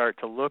 so you start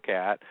to look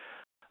at,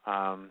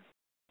 let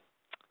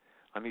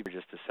me for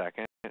just a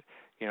second.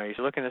 You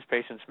look in this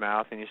patient's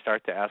mouth and you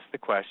start to ask the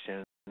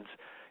questions.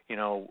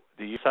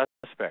 The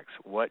suspects,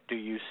 what do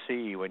you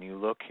see when you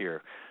look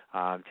here?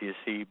 Do you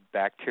see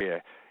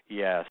bacteria?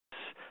 Yes.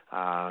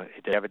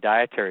 Do they have a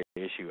dietary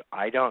issue?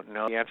 I don't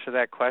know the answer to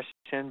that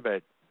question,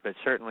 but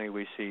certainly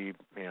we see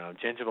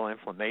gingival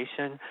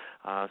inflammation.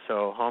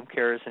 So home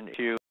care is an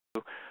issue.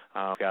 We've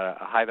got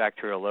a high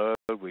bacterial load.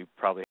 We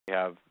probably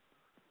have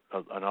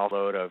an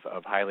load of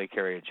highly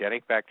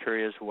carcinogenic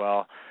bacteria as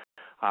well.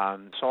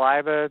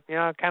 Saliva,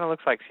 it kind of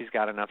looks like she's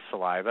got enough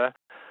saliva.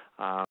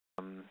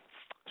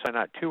 So I'm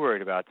not too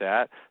worried about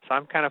that. So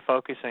I'm kind of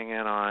focusing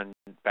in on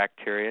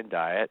bacteria and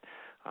diet.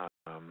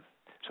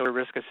 So a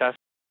risk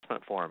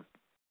assessment form.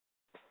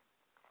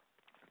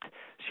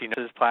 She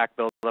notices plaque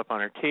build up on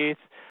her teeth.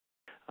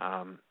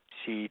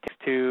 She takes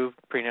 2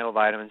 prenatal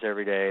vitamins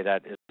every day.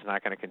 That is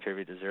not going to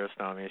contribute to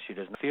xerostomia. She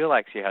doesn't feel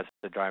like she has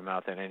a dry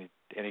mouth at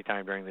any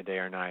time during the day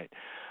or night.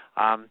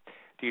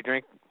 Do you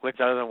drink liquids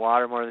other than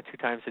water more than 2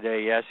 times a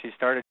day? Yes, she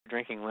started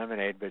drinking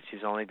lemonade, but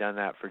she's only done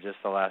that for just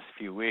the last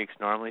few weeks.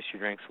 Normally she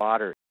drinks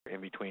water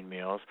in between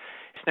meals.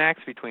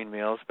 Snacks between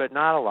meals, but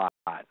not a lot.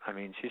 I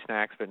mean, she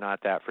snacks, but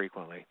not that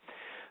frequently.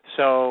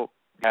 So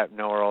have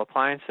no oral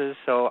appliances.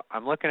 So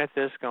I'm looking at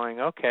this going,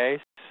 okay,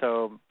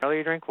 so probably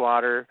you drink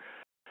water,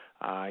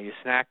 you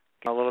snack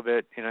a little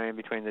bit, in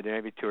between the day,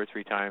 maybe 2 or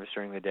 3 times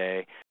during the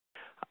day.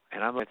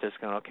 And I'm looking at this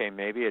going, okay,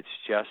 maybe it's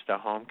just a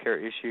home care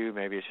issue.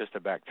 Maybe it's just a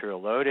bacterial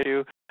load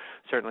issue.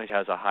 Certainly she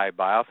has a high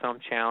biofilm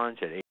challenge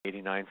at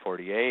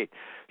 8948.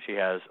 She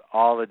has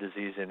all the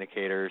disease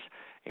indicators.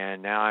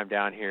 And now I'm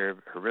down here.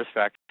 Her risk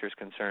factors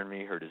concern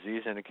me. Her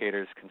disease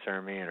indicators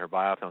concern me. And her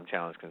biofilm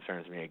challenge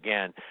concerns me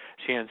again.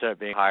 She ends up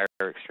being higher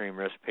extreme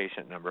risk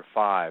patient number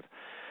 5.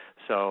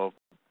 So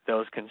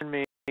those concern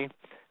me.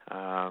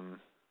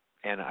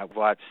 And I've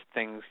watched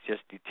things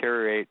just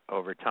deteriorate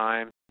over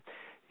time.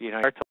 You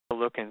start to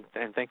look and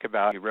think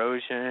about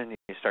erosion.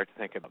 You start to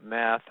think about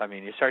meth. I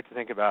mean, you start to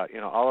think about,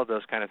 all of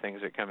those kind of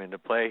things that come into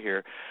play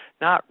here.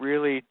 Not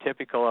really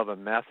typical of a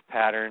meth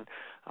pattern,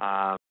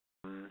 and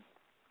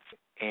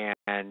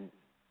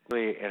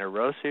really an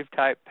erosive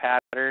type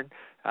pattern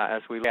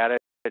as we look at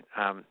it.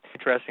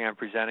 Interesting, I'm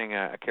presenting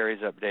a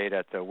caries update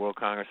at the World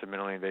Congress of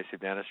Minimally Invasive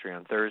Dentistry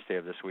on Thursday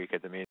of this week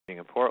at the meeting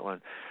in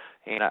Portland.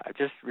 And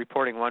just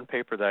reporting one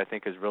paper that I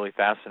think is really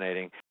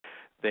fascinating.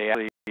 They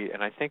actually,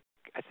 and I think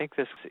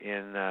this is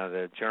in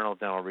the Journal of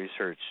Dental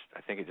Research.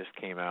 I think it just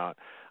came out.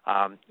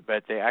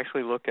 But they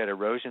actually looked at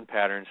erosion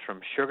patterns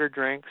from sugar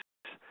drinks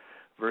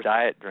versus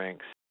diet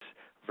drinks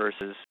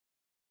versus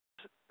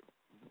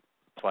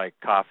like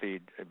coffee,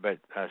 but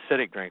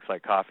acidic drinks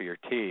like coffee or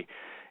tea.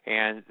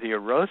 And the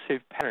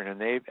erosive pattern, and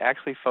they've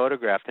actually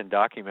photographed and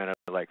documented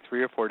like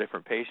 3 or 4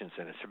 different patients,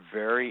 and it's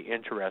very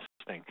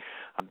interesting.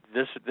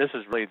 This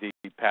is really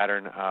the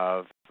pattern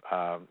of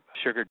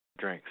sugar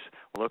drinks.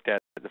 Looked at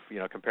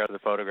compared to the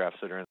photographs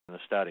that are in the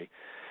study.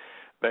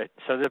 But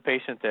so the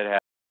patient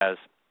that has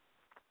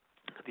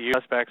the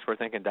suspects, we're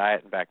thinking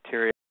diet and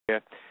bacteria,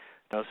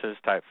 diagnosis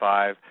type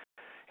 5,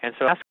 and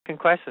so asking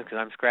questions because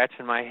I'm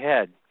scratching my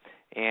head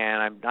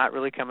and I'm not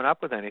really coming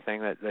up with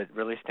anything that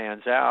really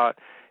stands out.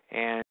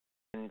 And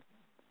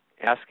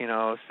ask,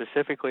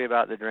 specifically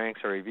about the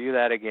drinks or review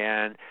that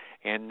again.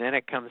 And then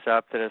it comes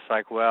up that it's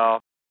like,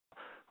 well,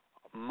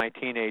 my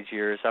teenage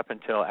years up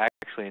until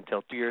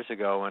 2 years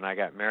ago when I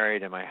got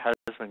married and my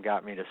husband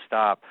got me to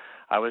stop,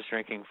 I was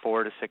drinking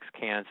 4 to 6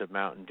 cans of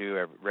Mountain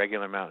Dew,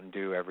 regular Mountain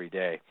Dew every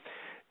day.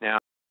 Now,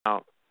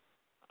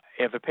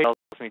 if a patient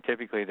tells me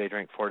typically they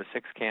drink 4 to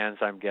 6 cans,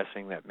 I'm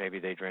guessing that maybe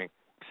they drink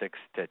 6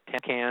 to 10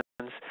 cans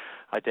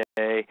a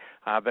day.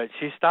 But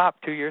she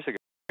stopped 2 years ago.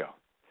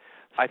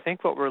 I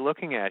think what we're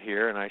looking at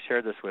here, and I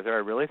shared this with her, I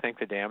really think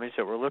the damage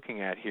that we're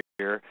looking at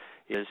here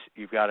is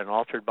you've got an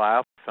altered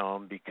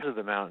biofilm because of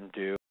the Mountain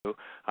Dew, the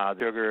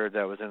sugar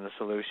that was in the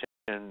solution,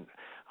 and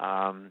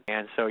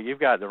so you've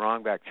got the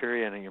wrong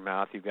bacteria in your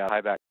mouth. You've got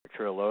high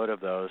bacterial load of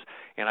those.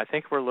 And I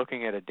think we're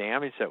looking at a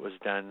damage that was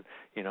done,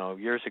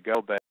 years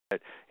ago, but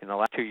in the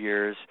last 2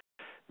 years,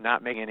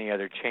 not making any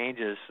other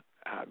changes,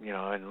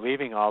 and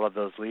leaving all of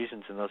those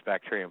lesions and those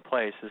bacteria in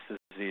place, this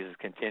disease is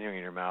continuing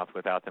in your mouth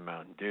without the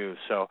Mountain Dew.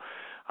 So,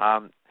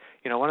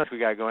 one of the things we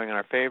got going in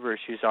our favor is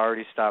she's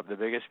already stopped the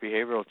biggest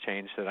behavioral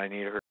change that I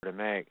need her to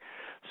make.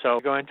 So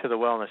go into the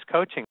wellness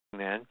coaching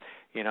then,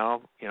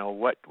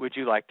 what would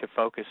you like to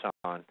focus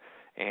on?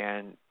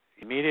 And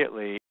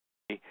immediately,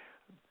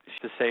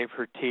 to save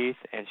her teeth,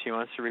 and she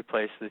wants to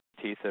replace the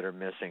teeth that are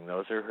missing.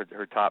 Those are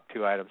her top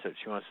 2 items that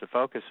she wants to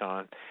focus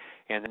on.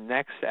 And the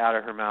next out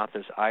of her mouth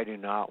is, I do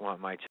not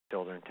want my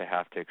children to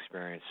have to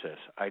experience this.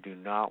 I do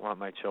not want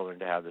my children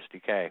to have this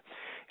decay.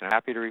 And I'm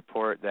happy to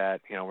report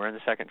that, we're in the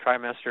 2nd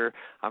trimester.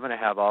 I'm going to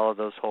have all of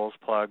those holes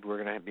plugged.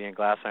 We're going to be in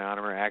glass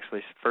ionomer.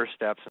 Actually, first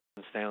steps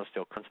in stainless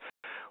steel crowns.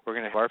 We're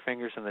going to have our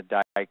fingers in the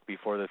dike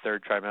before the 3rd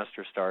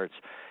trimester starts,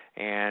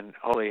 and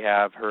hopefully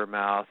have her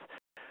mouth,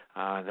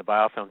 the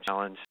biofilm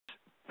challenge,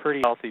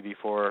 pretty healthy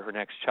before her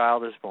next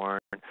child is born.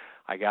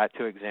 I got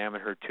to examine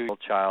her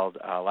 2-year-old child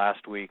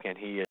last week, and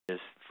he is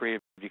free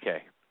of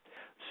decay.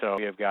 So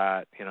we have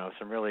got,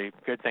 some really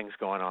good things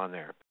going on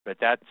there. But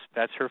that's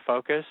her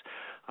focus.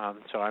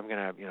 So I'm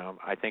going to,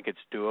 I think it's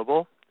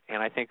doable,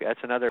 and I think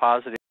that's another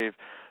positive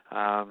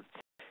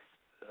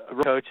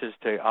approach, is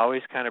to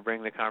always kind of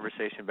bring the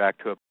conversation back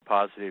to a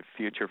positive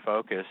future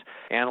focus.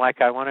 And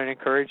I want to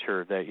encourage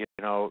her that,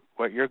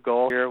 what your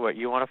goal here, what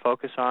you want to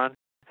focus on,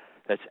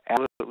 that's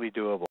absolutely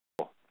doable.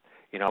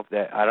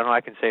 That I don't know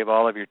I can save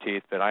all of your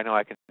teeth, but I know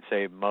I can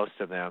save most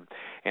of them.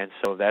 And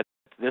so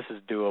this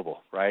is doable,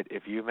 right?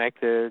 If you make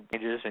the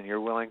changes and you're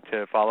willing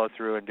to follow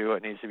through and do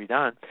what needs to be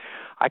done,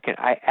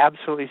 I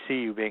absolutely see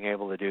you being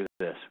able to do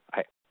this.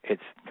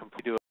 It's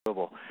completely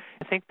doable.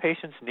 I think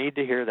patients need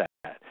to hear that,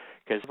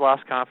 because they've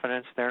lost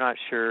confidence. They're not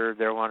sure.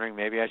 They're wondering,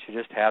 maybe I should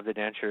just have the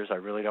dentures. I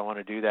really don't want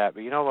to do that.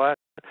 But you know what?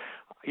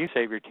 You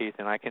save your teeth,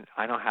 and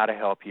I know how to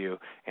help you,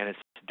 and it's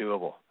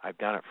doable. I've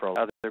done it for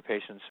other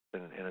patients,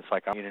 and it's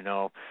like, I need to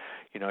know,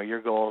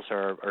 your goals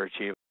are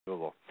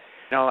achievable.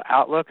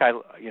 Outlook,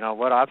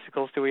 what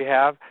obstacles do we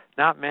have?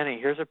 Not many.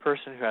 Here's a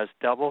person who has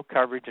double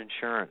coverage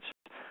insurance,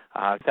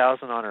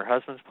 $1,000 on her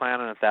husband's plan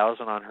and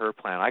 $1,000 on her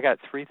plan. I got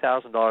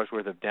 $3,000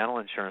 worth of dental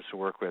insurance to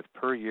work with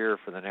per year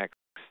for the next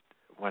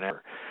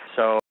whenever.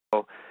 So,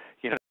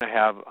 to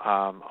have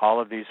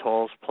all of these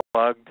holes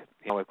plugged,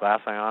 with glass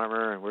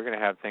ionomer, and we're going to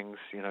have things,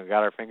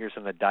 got our fingers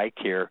in the dike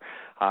here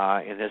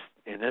in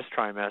this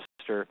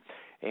trimester.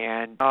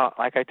 And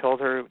like I told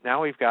her,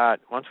 now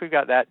once we've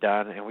got that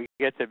done, and we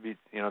get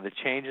the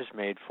changes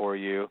made for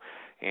you,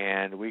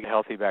 and we get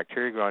healthy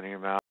bacteria growing in your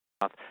mouth.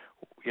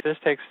 If this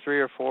takes 3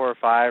 or 4 or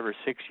 5 or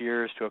 6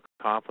 years to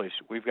accomplish,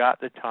 we've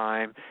got the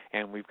time,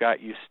 and we've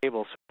got you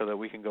stable so that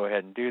we can go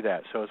ahead and do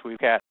that. So as we've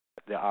got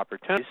the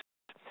opportunities,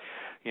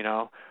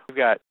 we've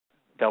got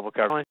double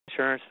coverage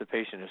insurance. The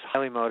patient is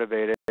highly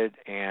motivated,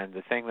 and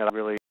the thing that I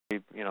really,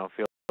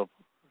 feel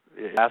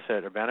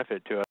asset or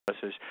benefit to us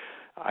is,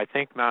 I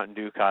think Mountain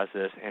Dew caused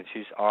this, and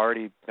she's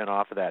already been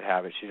off of that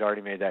habit. She's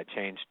already made that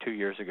change 2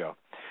 years ago.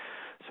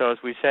 So as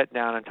we sat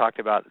down and talked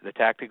about the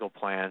tactical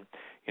plan,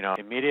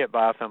 immediate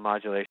biofilm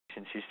modulation.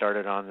 She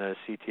started on the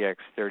CTX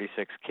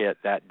 36 kit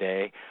that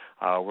day.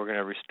 We're going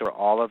to restore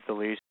all of the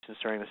lesions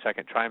during the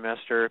 2nd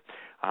trimester.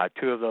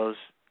 Two of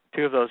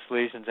those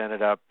lesions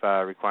ended up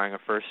requiring a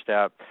first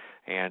step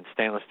and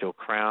stainless steel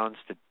crowns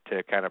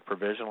to kind of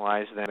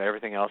provisionalize them.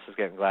 Everything else is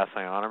getting glass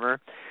ionomer.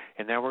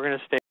 And then we're going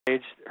to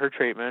stage her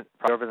treatment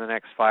probably over the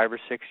next 5 or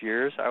 6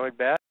 years, I would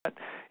bet.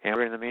 And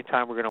in the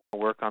meantime, we're going to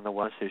work on the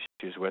wellness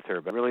issues with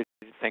her. But I really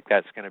think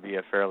that's going to be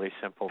a fairly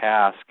simple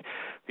task,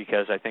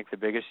 because I think the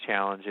biggest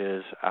challenge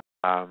is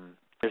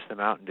the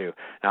Mountain Dew.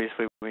 Now,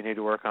 obviously, we need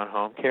to work on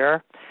home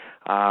care.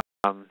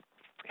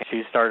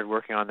 She's started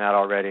working on that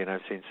already, and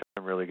I've seen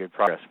some really good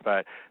progress.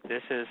 But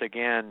this is,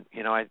 again,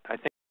 I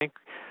think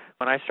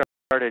when I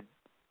started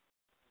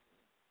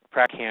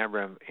practicing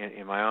Cambrim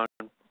in my own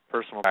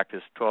personal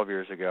practice 12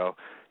 years ago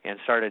and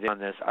started on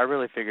this, I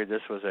really figured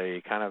this was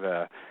a kind of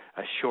a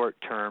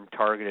short-term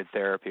targeted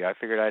therapy. I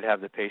figured I'd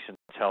have the patients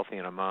healthy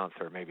in a month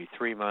or maybe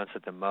 3 months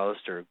at the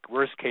most, or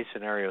worst case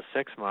scenario,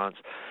 6 months.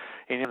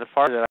 And the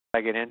farther that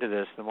I get into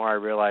this, the more I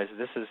realize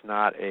this is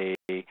not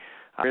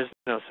there is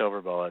no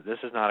silver bullet. This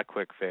is not a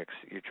quick fix.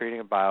 You're treating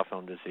a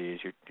biofilm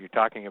disease. You're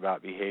talking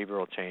about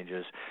behavioral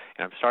changes.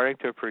 And I'm starting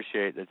to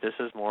appreciate that this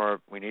is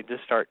more, we need to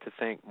start to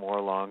think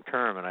more long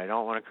term. And I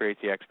don't want to create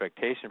the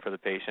expectation for the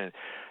patient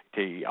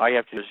all you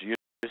have to do is use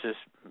this,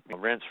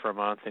 rinse for a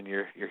month and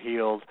you're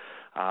healed.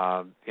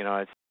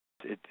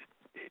 It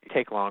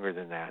take longer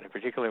than that, and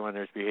particularly when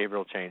there's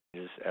behavioral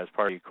changes as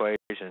part of the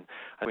equation.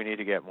 We need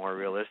to get more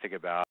realistic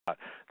about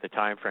the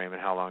time frame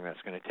and how long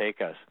that's going to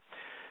take us.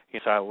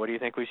 So what do you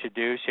think we should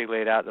do? She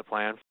laid out the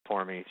plan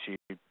for me. She,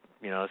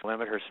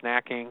 limit her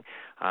snacking.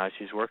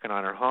 She's working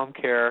on her home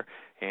care,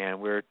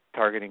 and we're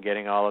targeting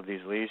getting all of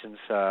these lesions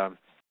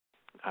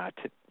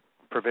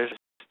provisioned.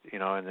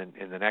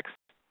 In the next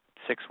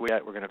 6 weeks,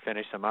 we're going to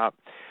finish them up.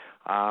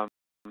 And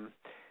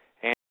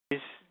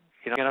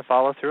going to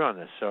follow through on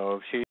this.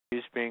 So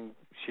she's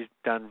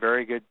done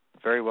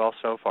very well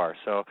so far.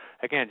 So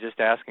again, just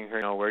asking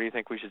her, where do you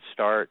think we should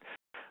start?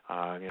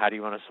 How do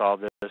you want to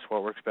solve this?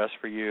 What works best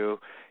for you?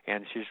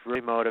 And she's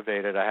really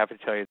motivated. I have to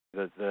tell you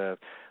that the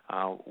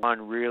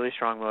one really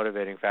strong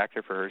motivating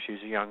factor for her,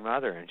 she's a young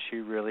mother, and she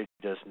really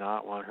does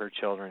not want her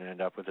children to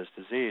end up with this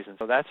disease. And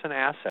so that's an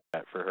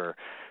asset for her,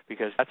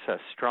 because that's a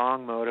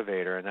strong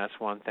motivator, and that's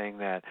one thing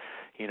that,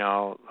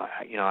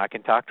 I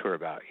can talk to her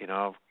about.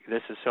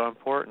 This is so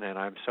important, and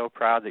I'm so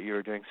proud that you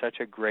are doing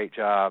such a great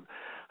job.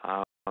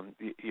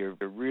 You're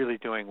really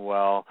doing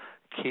well.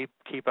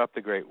 Keep up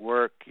the great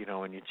work.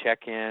 When you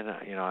check in,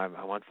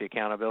 I want the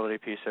accountability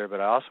piece there, but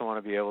I also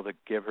want to be able to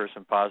give her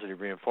some positive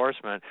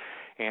reinforcement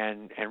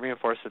and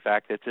reinforce the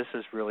fact that this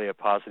is really a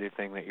positive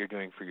thing that you're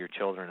doing for your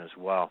children as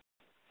well.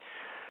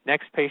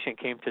 Next patient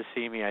came to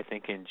see me, I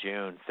think, in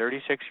June.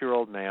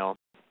 36-year-old male,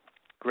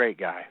 great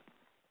guy.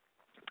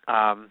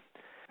 In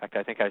fact,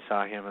 I think I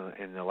saw him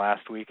in the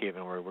last week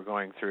even, where we're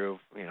going through,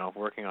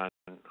 working on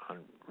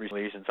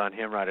lesions on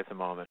him right at the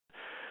moment.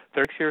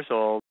 36 years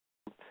old,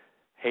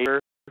 hater,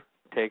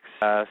 takes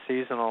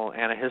seasonal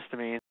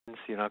antihistamines,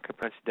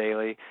 pretty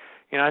daily.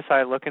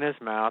 I look in his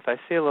mouth. I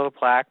see a little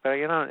plaque, but,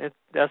 it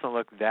doesn't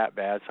look that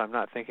bad, so I'm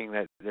not thinking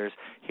that there's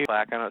huge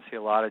plaque. I don't see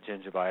a lot of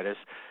gingivitis.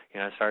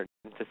 Starting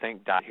to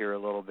think diet here a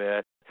little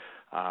bit.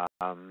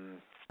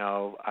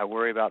 I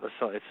worry about it's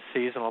a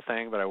seasonal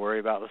thing, but I worry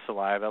about the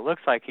saliva. It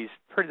looks like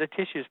the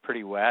tissue's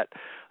pretty wet.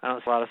 I don't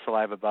see a lot of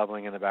saliva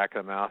bubbling in the back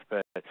of the mouth,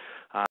 but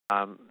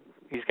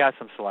he's got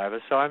some saliva.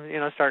 So I'm,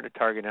 starting to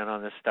target in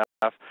on this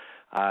stuff.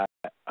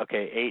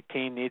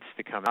 18 needs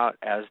to come out,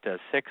 as does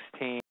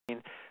 16.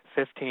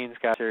 15's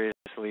got serious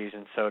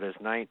lesions, so does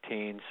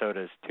 19, so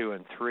does 2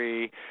 and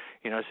 3.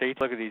 So you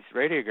look at these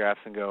radiographs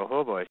and go,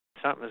 oh boy,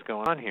 something is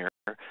going on here.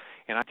 And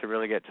I have to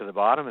really get to the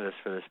bottom of this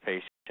for this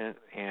patient.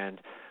 And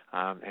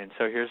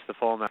so here's the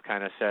full mouth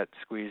kind of set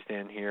squeezed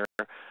in here.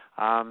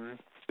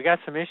 We got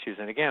some issues.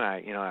 And again,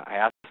 I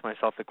asked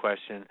myself the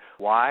question,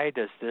 why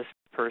does this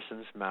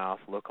person's mouth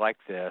look like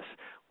this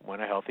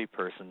when a healthy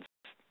person's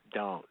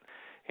don't?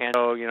 And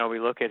so, we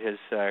look at his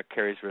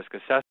caries risk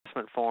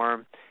assessment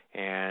form,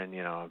 and,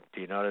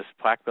 do you notice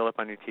plaque buildup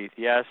on your teeth?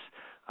 Yes.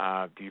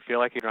 Do you feel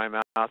like you dry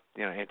mouth,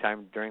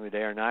 anytime during the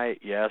day or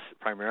night? Yes,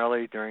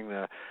 primarily during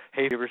the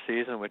hay fever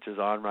season, which is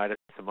on right at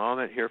the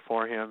moment here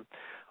for him.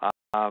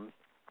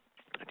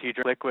 Do you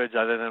drink liquids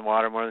other than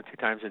water more than 2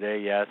 times a day?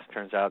 Yes. It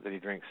turns out that he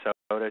drinks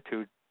soda,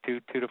 2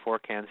 to 4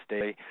 cans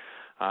daily.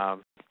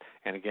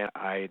 And again,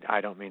 I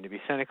don't mean to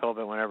be cynical,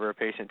 but whenever a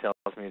patient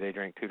tells me they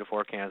drink 2 to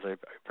 4 cans, I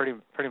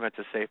pretty much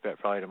a safe bet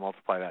probably to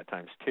multiply that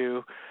times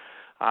 2.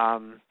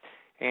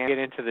 And get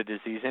into the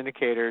disease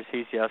indicators.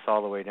 He's yes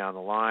all the way down the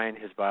line.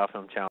 His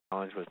biofilm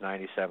challenge was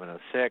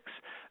 9706.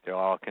 They're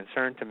all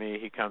concerned to me.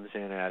 He comes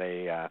in at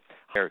a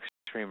higher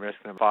extreme risk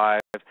number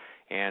 5,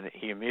 and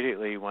he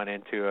immediately went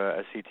into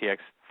a CTX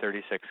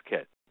 36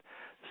 kit.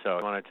 So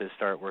I wanted to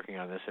start working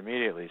on this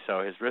immediately.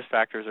 So his risk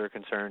factors are a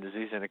concern,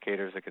 disease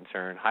indicators are a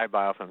concern, high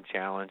biofilm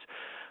challenge,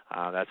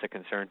 that's a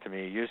concern to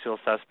me. Usual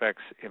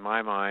suspects in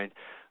my mind.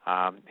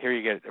 Here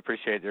you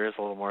appreciate there is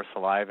a little more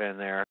saliva in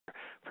there.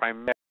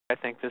 Primarily, I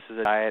think this is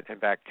a diet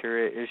and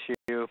bacteria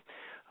issue.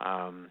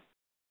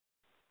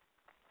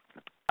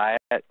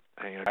 Diet,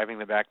 driving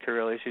the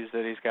bacterial issues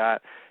that he's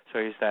got. So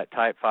he's that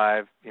type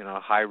 5,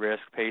 high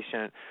risk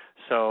patient.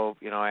 So,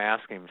 I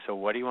ask him, so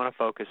what do you want to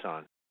focus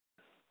on?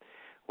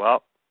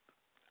 Well,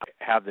 I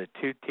have the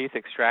 2 teeth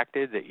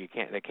extracted that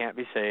can't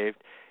be saved,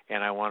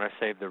 and I want to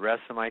save the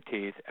rest of my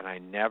teeth, and I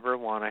never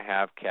want to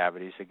have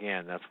cavities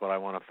again. That's what I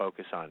want to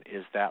focus on.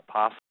 Is that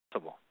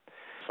possible?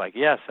 It's like,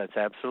 yes, that's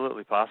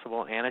absolutely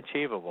possible and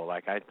achievable.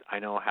 Like, I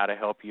know how to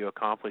help you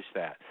accomplish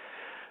that.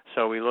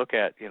 So we look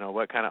at,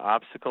 what kind of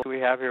obstacles we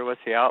have here.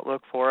 What's the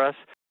outlook for us?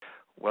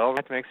 Well, we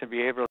have to make some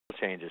behavioral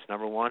changes.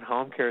 Number 1,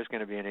 home care is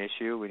going to be an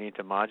issue. We need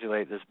to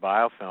modulate this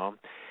biofilm.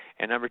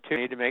 And number 2, we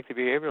need to make the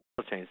behavioral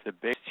change. The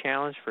big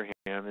challenge for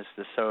him is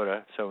the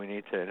soda. So we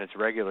need to, and it's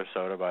regular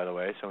soda, by the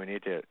way, so we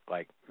need to,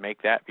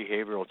 make that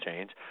behavioral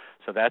change.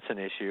 So that's an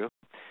issue.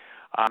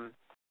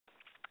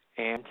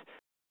 And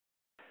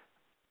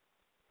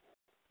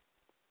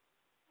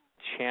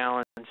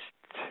challenge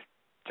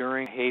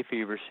during hay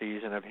fever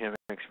season of him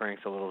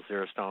experiencing a little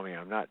xerostomia.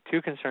 I'm not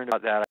too concerned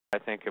about that. I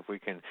think if we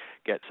can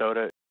get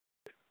soda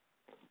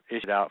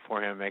issued out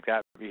for him, make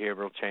that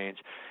behavioral change,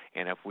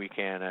 and if we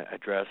can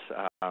address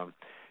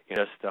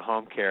just the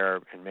home care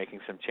and making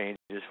some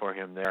changes for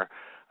him there,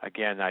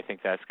 again, I think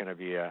that's going to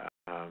be that's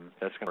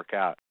going to work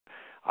out.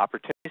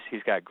 Opportunities.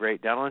 He's got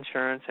great dental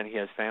insurance and he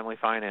has family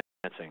financing.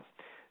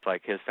 It's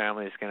like his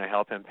family is going to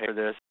help him pay for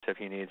this if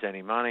he needs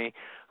any money.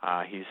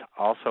 He's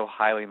also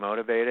highly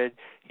motivated.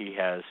 He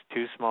has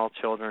 2 small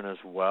children as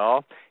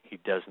well. He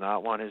does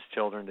not want his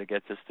children to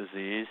get this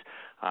disease,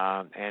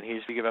 and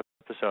he's to give up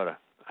the soda.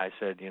 I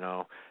said, he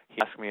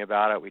asked me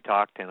about it. We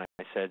talked, and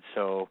I said,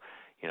 so,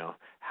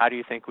 how do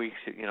you think we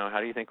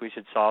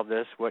should solve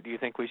this? What do you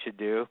think we should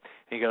do?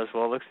 And he goes,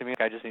 well, it looks to me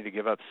like I just need to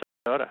give up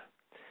soda.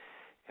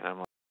 And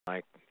I'm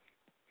like,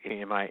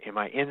 in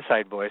my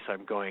inside voice,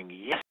 I'm going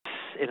yes,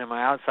 and in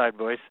my outside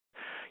voice,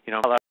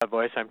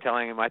 I'm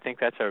telling him I think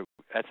that's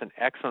an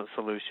excellent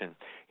solution.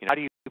 How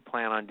do you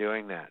plan on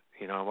doing that?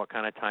 What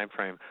kind of time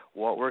frame?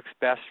 What works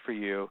best for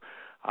you?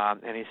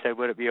 And he said,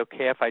 would it be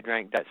okay if I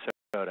drank that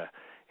soda?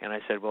 And I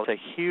said, well, it's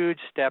a huge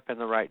step in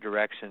the right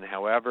direction.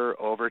 However,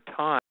 over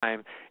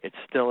time, it's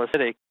still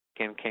acidic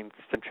and can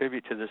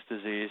contribute to this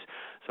disease.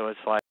 So it's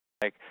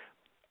like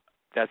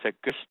that's a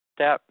good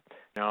step,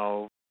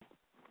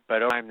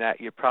 but over time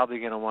that you're probably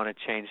going to want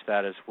to change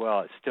that as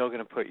well. It's still going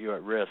to put you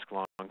at risk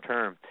long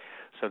term.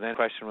 So then the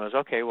question was,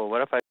 okay, well,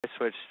 what if I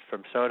switch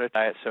from soda to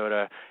diet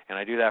soda, and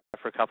I do that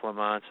for a couple of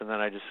months, and then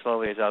I just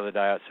slowly phase out of the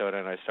diet soda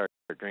and I start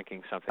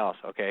drinking something else?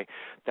 Okay,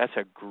 that's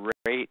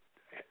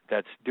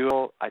that's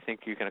doable. I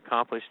think you can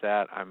accomplish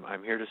that.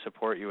 I'm here to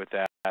support you with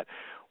that.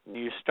 When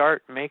you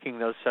start making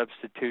those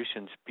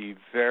substitutions, be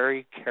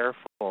very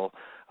careful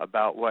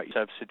about what you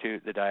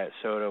substitute the diet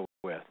soda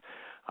with.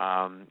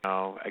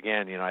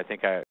 Again, I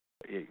think I've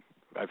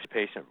a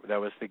patient,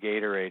 that was the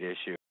Gatorade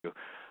issue.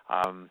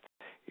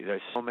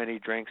 There's so many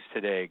drinks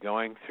today.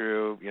 Going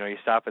through, you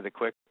stop at the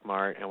Quick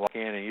Mart and walk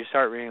in and you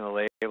start reading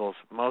the labels.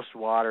 Most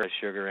water has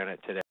sugar in it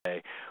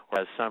today, or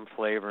has some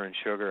flavor and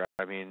sugar.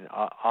 I mean,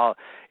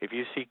 if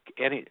you see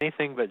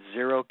anything but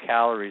 0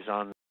 calories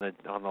on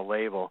the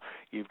label,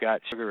 you've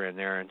got sugar in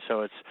there, and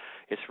so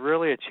it's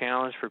really a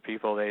challenge for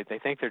people. They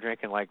think they're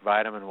drinking like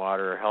vitamin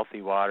water or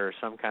healthy water or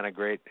some kind of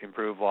great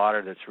improved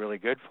water that's really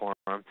good for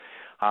them.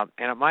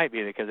 And it might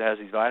be because it has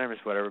these vitamins,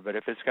 whatever, but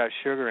if it's got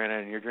sugar in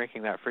it and you're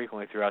drinking that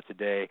frequently throughout the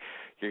day,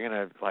 you're going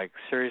to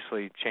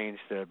seriously change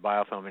the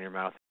biofilm in your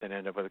mouth and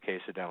end up with a case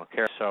of dental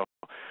caries. So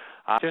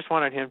I just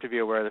wanted him to be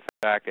aware of the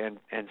fact, and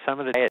some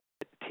of the diet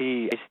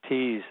iced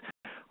teas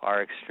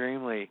are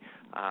extremely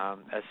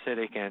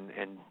acidic, and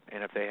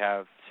if they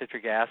have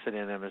citric acid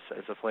in them as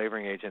a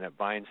flavoring agent, it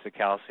binds the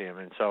calcium,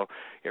 and so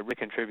it really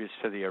contributes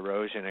to the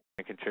erosion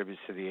and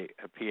contributes to the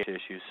pH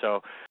issues.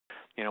 So,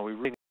 we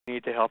really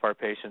need to help our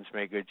patients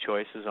make good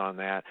choices on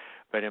that.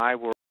 But in my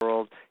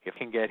world, if we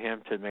can get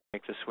him to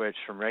make the switch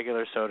from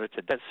regular soda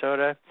to diet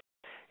soda,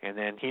 and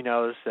then he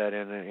knows that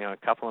in a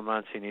couple of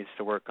months he needs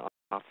to work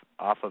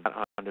off of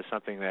that onto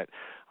something that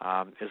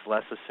is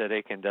less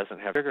acidic and doesn't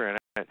have sugar in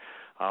it,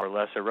 or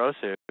less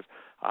erosive,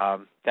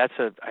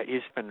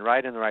 he's been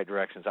right in the right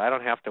directions. I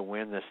don't have to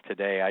win this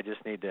today. I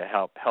just need to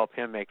help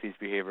him make these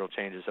behavioral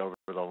changes over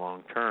the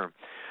long term.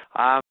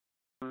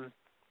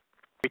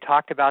 We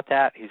talked about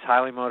that. He's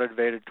highly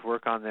motivated to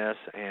work on this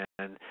and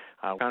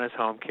work on his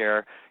home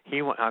care.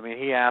 He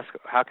asked,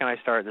 how can I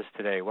start this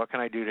today? What can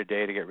I do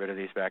today to get rid of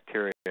these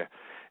bacteria?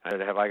 I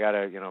said, have I got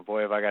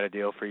a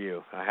deal for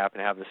you. I happen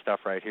to have this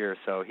stuff right here.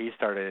 So he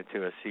started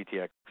into a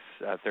CTX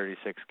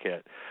 36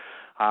 kit.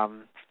 I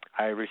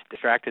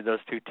extracted those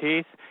 2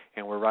 teeth,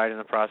 and we're right in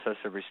the process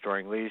of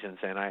restoring lesions.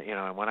 And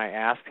when I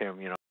asked him,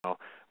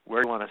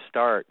 where do you want to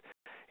start,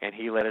 and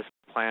he laid his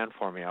plan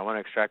for me. I want to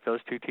extract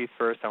those 2 teeth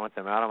first. I want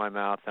them out of my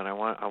mouth, and I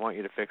want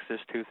you to fix this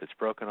tooth that's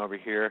broken over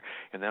here,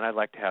 and then I'd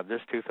like to have this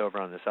tooth over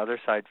on this other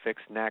side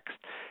fixed next.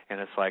 And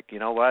it's like, you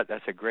know what?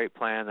 That's a great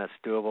plan. That's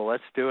doable.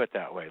 Let's do it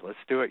that way. Let's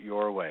do it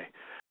your way.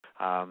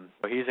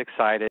 So he's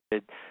excited,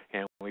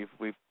 and we've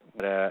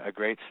got a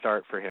great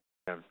start for him.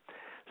 So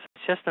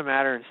it's just a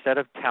matter, instead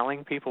of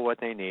telling people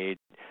what they need,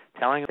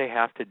 telling what they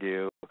have to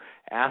do,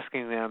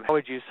 asking them, how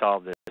would you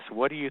solve this?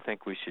 What do you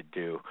think we should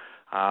do?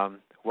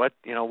 What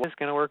is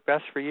going to work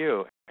best for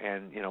you?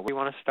 And, where do you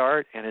want to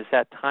start? And is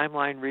that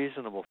timeline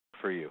reasonable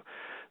for you?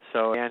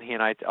 So, and he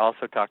and I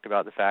also talked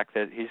about the fact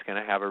that he's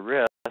going to have a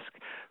risk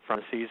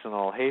from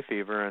seasonal hay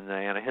fever and the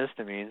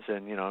antihistamines.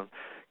 And,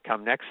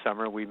 come next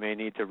summer, we may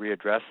need to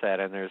readdress that.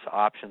 And there's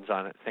options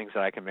on it, things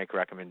that I can make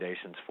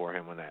recommendations for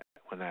him when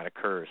that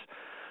occurs.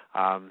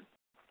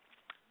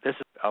 This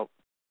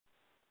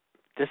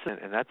is,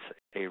 and that's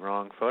a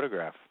wrong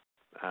photograph.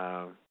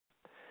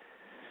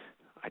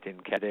 I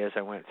didn't catch it as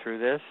I went through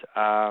this.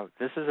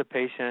 This is a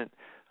patient,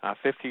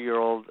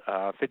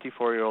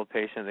 54-year-old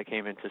patient that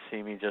came in to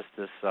see me just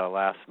this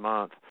last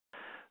month,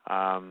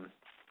 and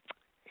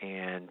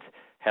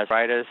has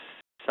arthritis,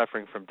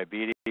 suffering from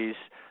diabetes,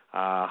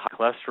 high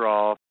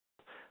cholesterol,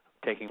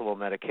 taking multiple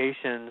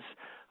medications,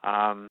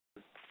 and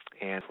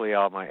hopefully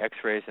all my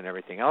x-rays and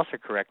everything else are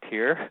correct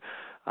here.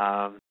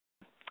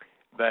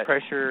 But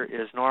pressure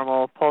is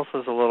normal, pulse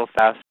is a little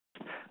fast.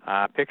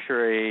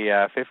 Picture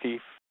a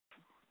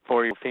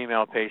 54-year-old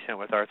female patient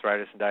with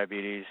arthritis and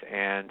diabetes,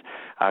 and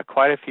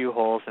quite a few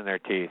holes in their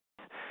teeth.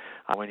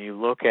 When you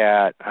look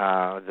at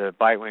the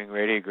bite wing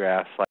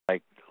radiographs,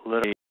 like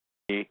literally,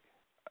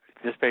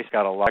 this patient's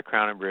got a lot of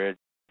crown and bridge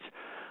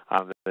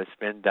that's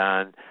been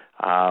done.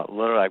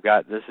 Literally,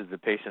 this is the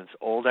patient's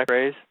old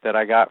x-rays that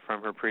I got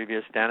from her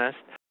previous dentist.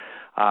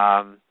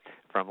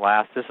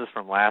 This is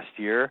from last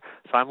year.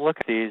 So I'm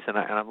looking at these, and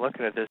I'm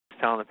looking at this,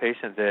 telling the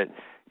patient that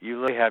you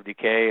really have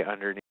decay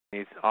underneath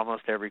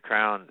almost every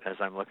crown as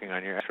I'm looking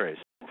on your x-rays.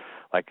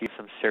 Like, you have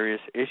some serious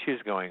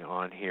issues going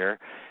on here.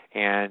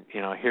 And,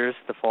 here's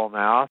the full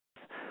mouth.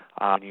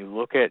 When you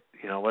look at,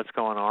 what's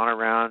going on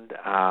around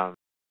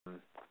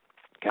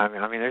I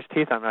mean, there's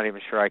teeth I'm not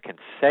even sure I can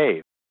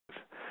save.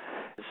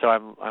 So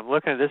I'm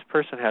looking at this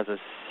person has a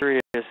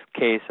serious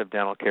case of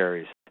dental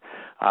caries.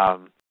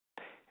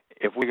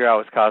 If we figure out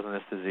what's causing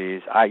this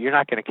disease, you're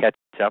not going to catch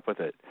up with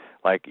it.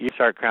 Like, you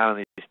start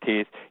crowning these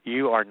teeth,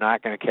 you are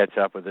not going to catch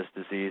up with this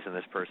disease in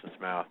this person's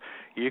mouth.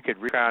 You could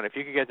recrown, if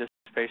you could get this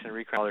patient to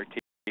recrown all their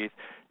teeth,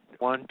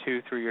 1,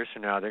 2, 3 years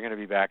from now, they're going to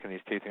be back and these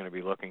teeth are going to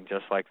be looking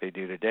just like they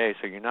do today.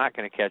 So you're not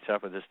going to catch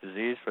up with this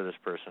disease for this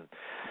person.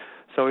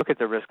 So we look at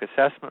the risk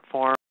assessment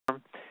form,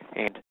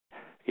 and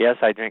yes,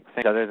 I drink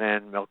things other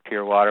than milk, tea,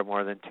 or water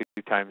more than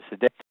 2 times a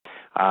day.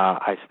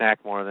 I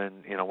snack more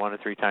than 1 to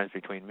 3 times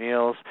between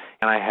meals,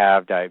 and I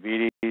have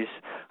diabetes.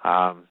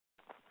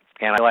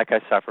 And I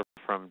suffer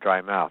from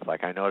dry mouth.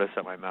 Like, I notice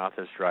that my mouth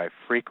is dry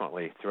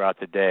frequently throughout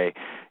the day,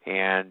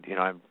 and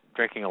I'm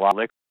drinking a lot of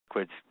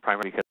liquids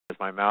primarily because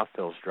my mouth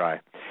feels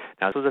dry.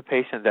 Now, this was a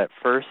patient that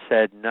first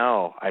said,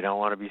 no, I don't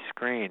want to be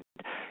screened.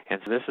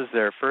 And so this is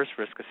their first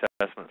risk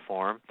assessment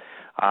form,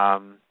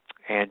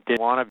 and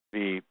didn't want to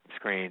be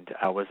screened.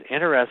 I was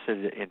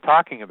interested in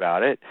talking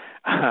about it,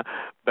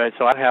 but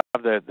so I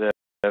have the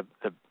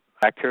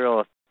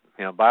bacterial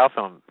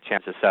biofilm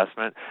chance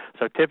assessment.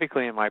 So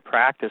typically in my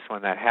practice,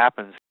 when that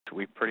happens,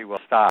 we pretty well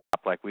stop.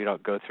 Like, we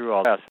don't go through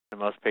all this, and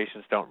most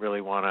patients don't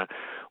really want to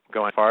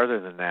go any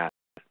farther than that.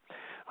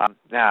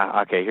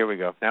 Okay, here we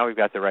go. Now we've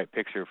got the right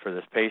picture for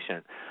this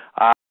patient.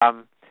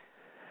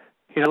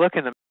 Look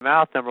in the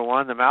mouth. Number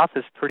one, the mouth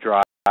is pretty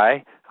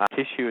dry.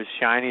 Tissue is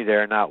shiny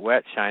there, not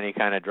wet shiny,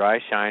 kind of dry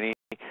shiny.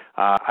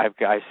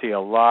 I see a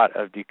lot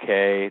of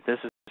decay. This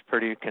is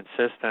pretty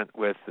consistent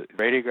with the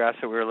radiographs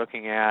that we were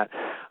looking at.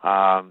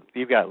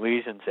 You've got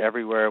lesions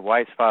everywhere,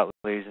 white spot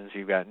lesions.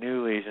 You've got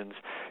new lesions.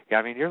 Yeah,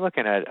 I mean, you're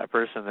looking at a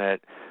person that,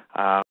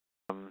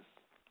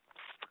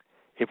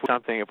 if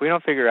we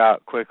don't figure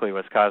out quickly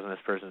what's causing this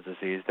person's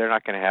disease, they're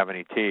not going to have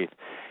any teeth.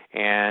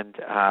 And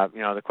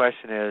the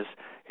question is,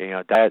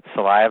 diet,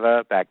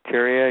 saliva,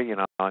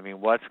 bacteria. I mean,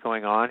 what's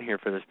going on here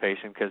for this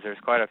patient? Because there's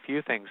quite a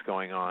few things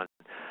going on.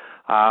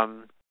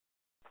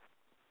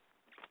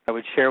 I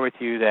would share with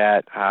you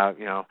that,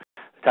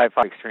 type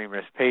 5 extreme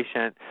risk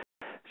patient,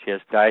 she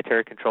has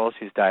dietary control,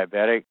 she's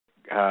diabetic.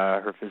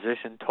 Her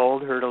physician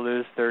told her to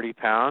lose 30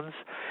 pounds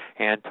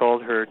and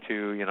told her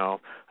to,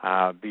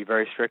 be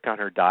very strict on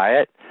her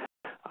diet.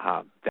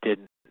 That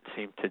didn't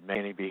seem to make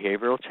any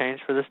behavioral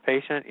change for this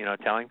patient,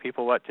 telling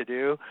people what to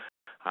do.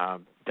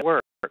 Didn't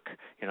work.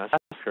 I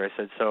asked her, I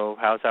said, so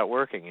how's that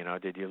working?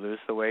 Did you lose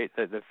the weight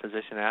that the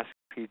physician asked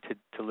you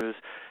to lose?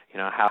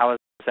 How is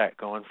that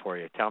going for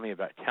you? Tell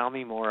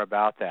me more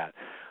about that.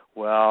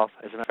 Well,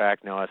 as a matter of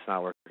fact, no, it's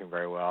not working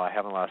very well. I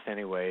haven't lost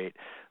any weight.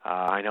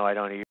 I know I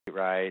don't eat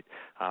right.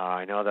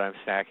 I know that I'm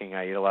snacking.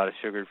 I eat a lot of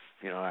sugar.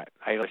 I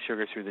eat a lot of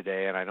sugar through the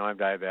day, and I know I'm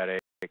diabetic.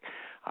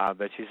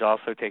 But she's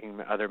also taking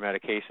other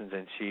medications,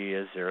 and she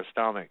is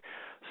xerostomach.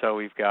 So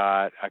we've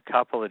got a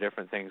couple of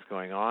different things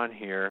going on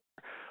here.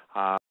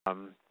 I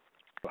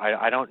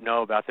don't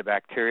know about the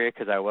bacteria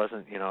because I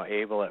wasn't,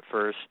 able at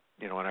first,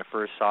 when I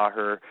first saw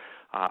her.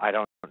 I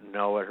don't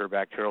know what her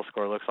bacterial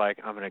score looks like.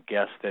 I'm going to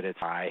guess that it's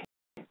high.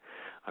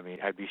 I mean,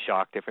 I'd be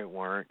shocked if it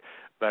weren't.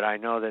 But I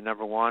know that,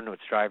 number one,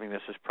 what's driving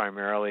this is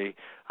primarily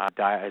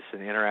diet. It's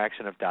an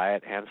interaction of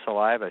diet and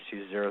saliva.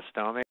 She's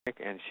xerostomach,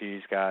 and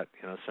she's got,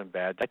 some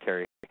bad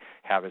dietary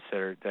habits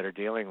that are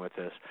dealing with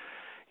this.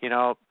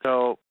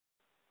 So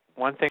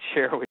one thing to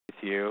share with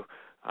you,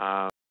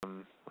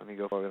 let me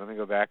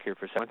go back here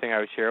for a second. One thing I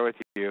would share with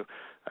you,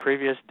 a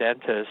previous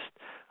dentist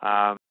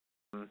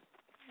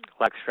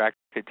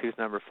extracted tooth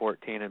number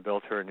 14 and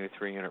built her a new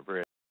 3-unit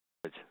bridge.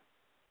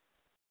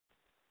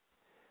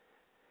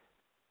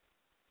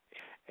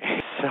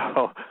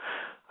 So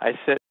I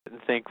sit and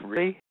think,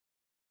 really?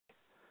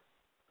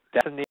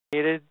 That's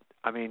needed?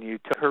 I mean, you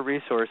took her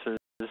resources,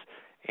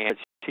 and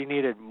she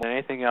needed more than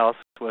anything else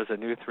was a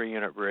new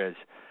 3-unit bridge.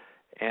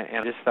 And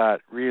I just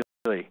thought,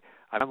 really?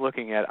 I'm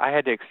looking at, I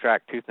had to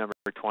extract tooth number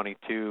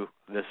 22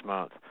 this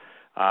month.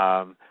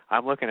 I'm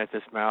looking at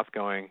this mouth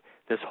going,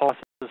 this whole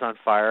house is on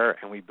fire,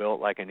 and we built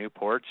like a new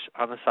porch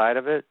on the side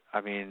of it.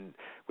 I mean,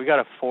 we got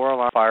a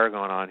 4-alarm fire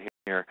going on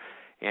here.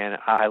 And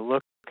I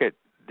look at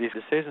these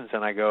decisions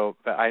and I go,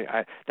 but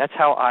that's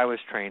how I was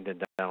trained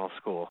in dental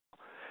school.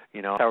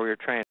 That's how we were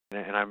trained.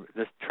 And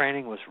this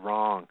training was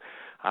wrong.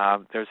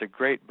 There's a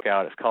great book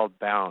out. It's called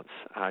Bounce.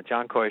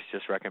 John Kutsch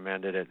just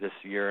recommended it this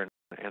year.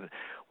 And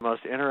the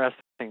most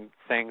interesting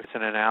thing, it's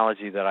an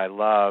analogy that I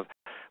love,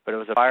 but it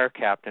was a fire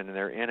captain, and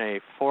they're in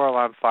a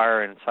 4-alarm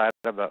fire inside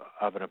of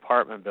an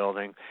apartment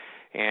building,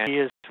 and he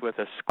is with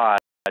a squad.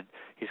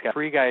 He's got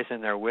 3 guys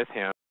in there with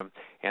him,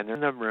 and they're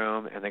in the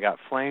room, and they got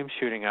flames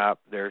shooting up.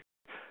 They're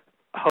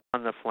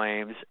on the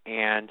flames,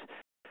 and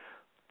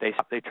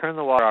they turn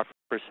the water off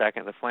for a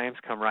second. The flames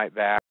come right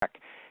back,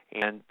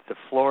 and the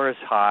floor is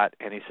hot,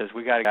 and he says,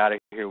 we got to get out of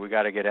here. We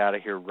got to get out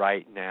of here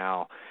right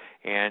now.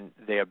 And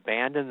they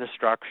abandoned the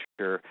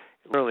structure.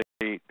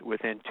 Literally,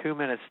 within 2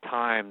 minutes'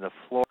 time, the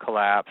floor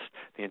collapsed.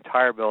 The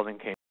entire building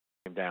came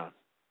down.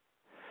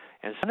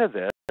 And some of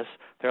this,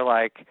 they're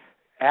like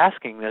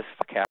asking this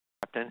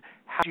captain,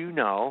 how do you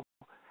know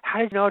how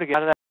did you know to get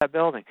out of that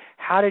building?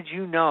 How did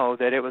you know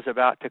that it was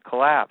about to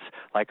collapse?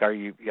 Like, do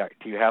you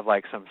have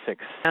like some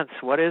sixth sense?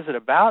 What is it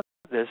about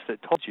this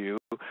that told you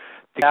to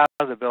get out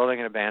of the building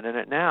and abandon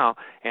it now?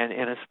 And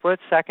in a split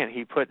second,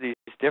 he put these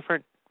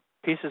different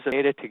pieces of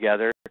data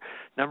together.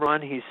 Number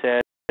one, he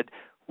said,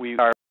 we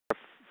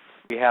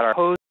had our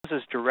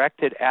hoses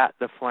directed at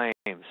the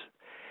flames.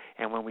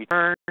 And when we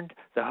turned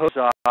the hose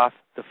off,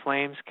 the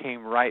flames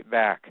came right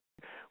back,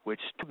 which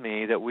told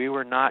me that we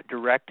were not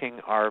directing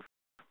our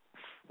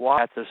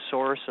water at the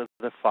source of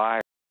the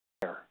fire.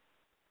 And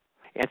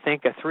I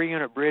think a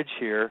 3-unit bridge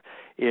here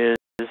is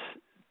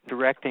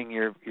directing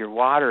your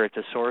water at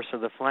the source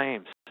of the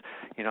flames.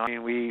 You know, I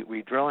mean,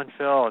 we drill and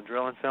fill and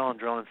drill and fill and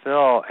drill and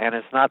fill, and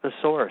it's not the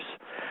source.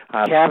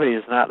 Cavity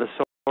is not the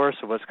source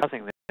of what's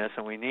causing this,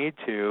 and we need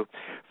to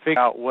figure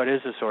out what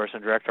is the source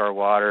and direct our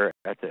water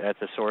at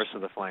the source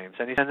of the flames.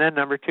 And then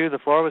number two, the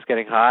floor was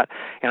getting hot,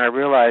 and I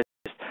realized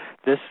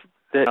the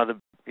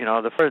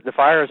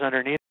fire is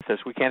underneath us.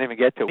 We can't even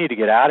get to it. We need to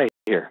get out of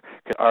here.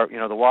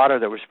 The water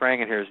that we're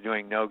spraying in here is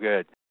doing no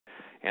good,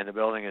 and the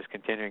building is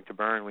continuing to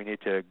burn. We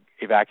need to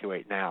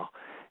evacuate now.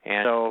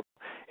 And so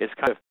it's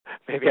kind of,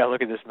 maybe I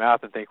look at this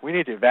mouth and think, we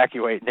need to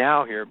evacuate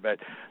now here, but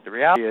the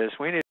reality is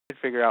we need to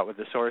figure out what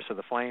the source of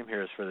the flame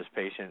here is for this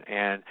patient,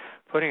 and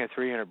putting a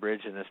 3-unit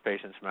bridge in this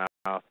patient's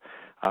mouth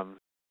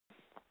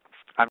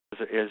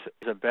is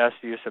the best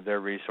use of their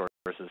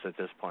resources at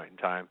this point in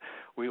time.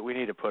 We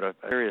need to put a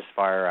serious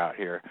fire out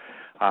here,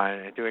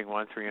 and doing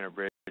one 3-unit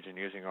bridge and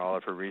using all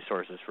of her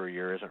resources for a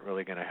year isn't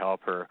really going to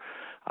help her.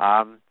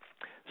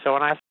 So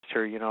when I asked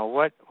her,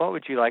 what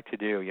would you like to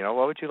do?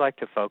 What would you like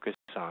to focus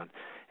on?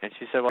 And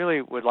she said, well, I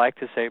really would like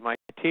to save my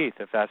teeth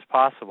if that's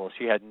possible.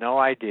 She had no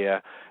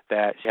idea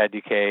that she had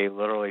decay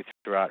literally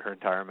throughout her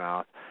entire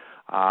mouth.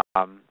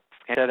 And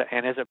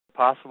is it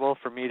possible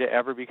for me to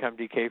ever become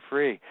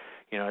decay-free?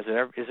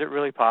 Is it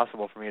really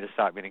possible for me to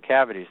stop getting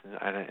cavities?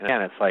 And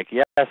again, it's like,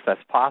 yes,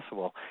 that's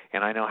possible,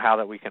 and I know how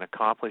that we can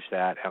accomplish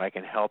that, and I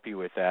can help you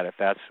with that if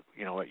that's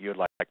what you'd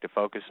like to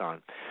focus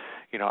on.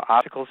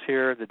 Obstacles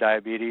here, the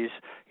diabetes,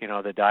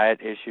 the diet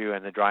issue,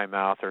 and the dry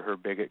mouth are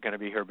going to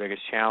be her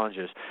biggest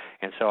challenges.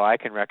 And so I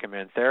can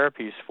recommend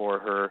therapies for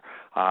her.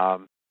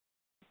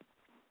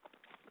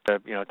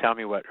 Tell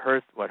me what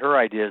her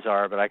ideas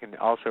are, but I can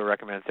also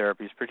recommend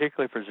therapies,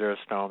 particularly for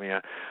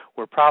xerostomia.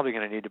 We're probably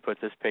going to need to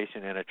put this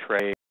patient in a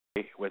tray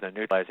with a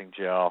neutralizing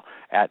gel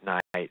at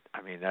night.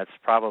 I mean, that's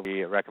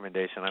probably a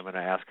recommendation I'm going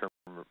to ask her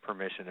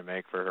permission to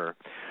make for her.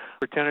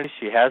 Opportunity,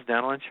 she has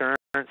dental insurance,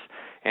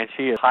 and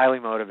she is highly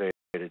motivated.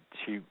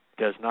 She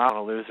does not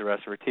want to lose the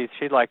rest of her teeth.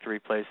 She'd like to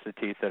replace the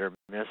teeth that are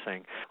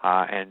missing,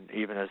 and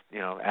even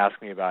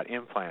ask me about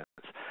implants.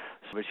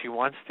 But she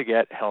wants to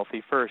get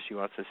healthy first. She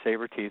wants to save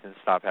her teeth and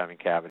stop having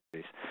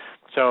cavities.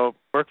 So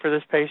work for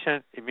this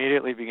patient,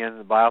 immediately begin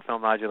the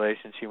biofilm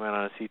modulation. She went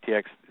on a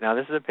CTX. Now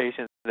this is a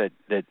patient that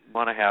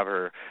want to have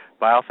her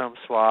biofilm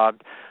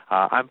swabbed.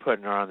 I'm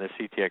putting her on the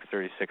CTX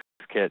 36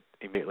 kit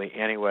immediately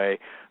anyway.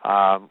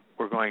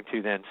 We're going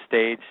to then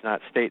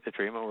not state the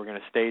treatment, we're going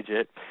to stage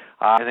it,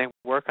 and then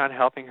work on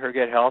helping her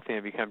get healthy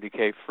and become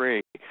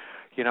decay-free.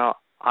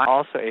 I'm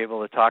also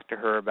able to talk to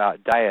her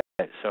about diet.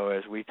 So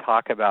as we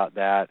talk about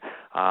that,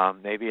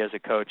 maybe as a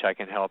coach I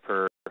can help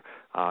her,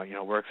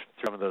 work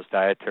through some of those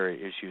dietary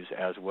issues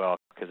as well,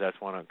 because that's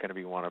going to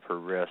be one of her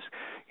risks.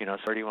 So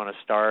where do you want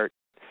to start?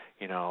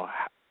 Do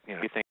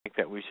you think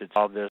that we should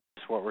solve this?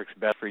 What works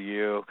best for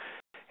you?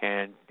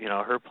 And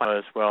her plan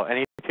was, well,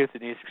 any tooth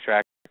that needs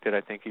extracted,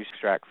 I think you should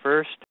extract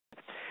first.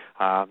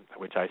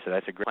 Which I said,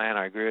 that's a great plan.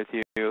 I agree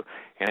with you.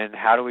 And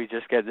how do we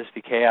just get this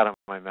decay out of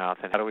my mouth?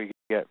 And how do we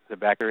get the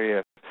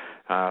bacteria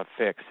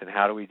fixed? And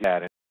how do we do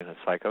that? And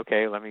it's like,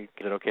 okay, is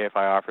it okay if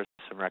I offer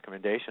some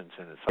recommendations?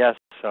 And it's like, yes.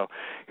 So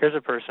here's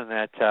a person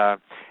that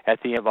at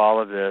the end of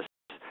all of this,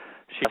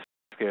 she asked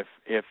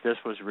if this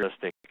was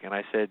realistic. And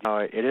I said, no,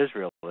 it is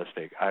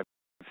realistic. I've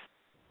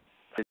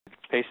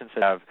patients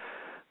that have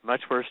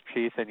much worse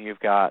teeth than you've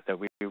got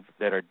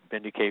that are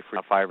been decay-free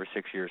 5 or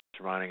 6 years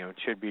running and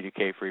should be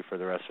decay-free for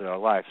the rest of their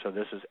life. So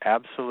this is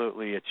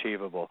absolutely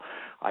achievable.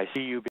 I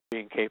see you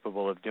being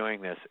capable of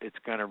doing this. It's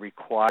going to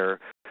require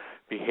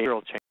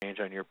behavioral change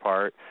on your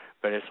part,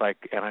 but it's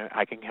like, and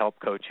I can help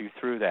coach you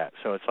through that.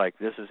 So it's like,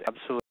 this is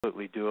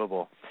absolutely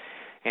doable.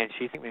 And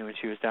she thanked me when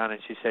she was done,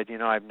 and she said,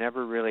 I've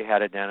never really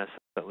had a dentist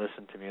that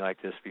listened to me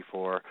like this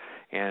before.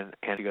 And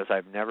she goes,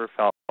 I've never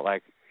felt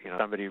like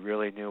somebody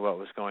really knew what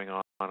was going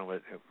on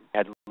and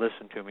had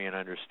listened to me and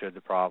understood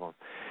the problem.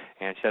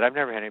 And she said, I've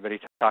never had anybody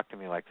talk to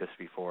me like this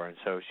before. And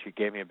so she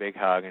gave me a big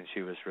hug, and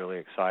she was really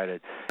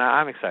excited.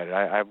 I'm excited.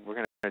 We're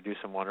going to do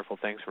some wonderful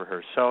things for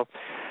her. So,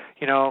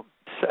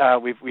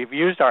 we've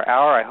used our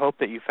hour. I hope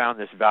that you found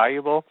this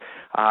valuable.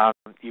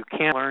 You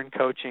can't learn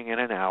coaching in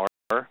an hour.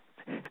 But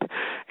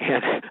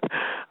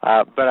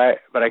I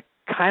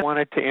kind of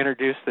wanted to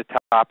introduce the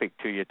topic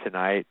to you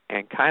tonight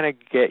and kind of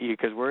get you,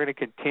 because we're going to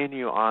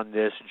continue on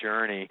this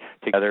journey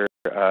together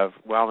of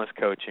wellness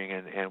coaching,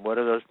 and what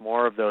do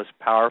more of those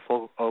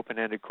powerful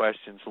open-ended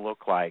questions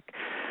look like,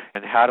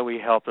 and how do we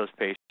help those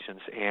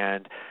patients,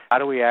 and how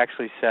do we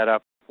actually set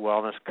up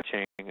wellness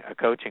coaching, a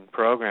coaching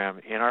program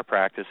in our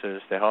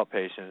practices to help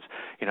patients.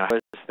 How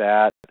is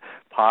that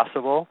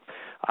possible?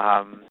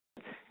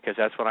 Because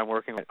that's what I'm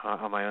working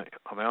on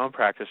my own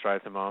practice right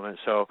at the moment.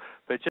 So,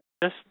 but just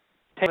take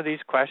some of these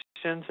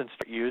questions and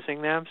start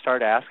using them.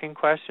 Start asking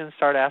questions.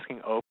 Start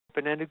asking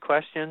open-ended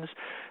questions,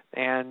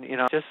 and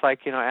just like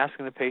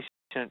asking the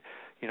patient,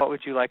 what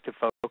would you like to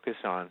focus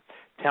on?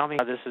 Tell me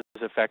how this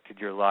has affected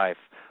your life.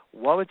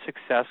 What would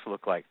success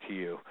look like to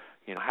you?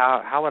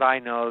 How would I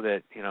know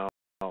that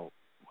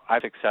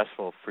I'm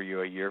successful for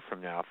you a year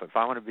from now? If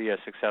I want to be a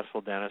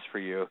successful dentist for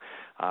you,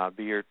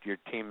 be your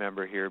team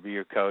member here, be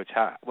your coach,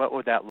 what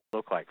would that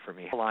look like for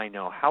me? How will I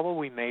know? How will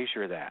we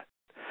measure that?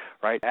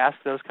 Right? Ask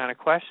those kind of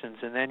questions,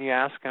 and then you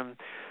ask them,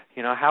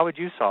 how would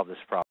you solve this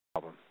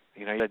problem?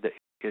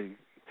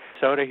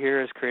 Soda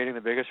here is creating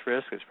the biggest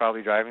risk. It's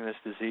probably driving this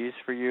disease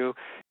for you.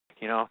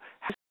 How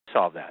do you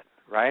solve that?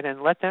 Right?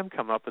 And let them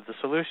come up with the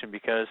solution,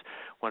 because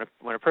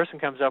when a person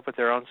comes up with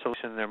their own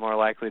solution, they're more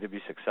likely to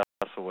be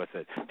successful with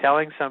it.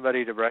 Telling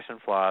somebody to brush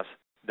and floss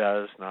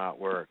does not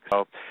work.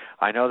 So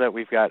I know that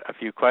we've got a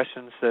few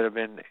questions that have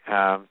been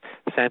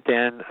sent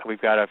in.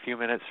 We've got a few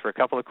minutes for a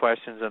couple of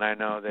questions, and I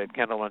know that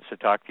Kendall wants to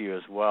talk to you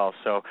as well.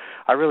 So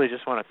I really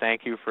just want to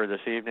thank you for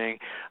this evening.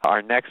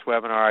 Our next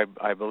webinar,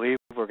 I believe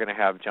we're going to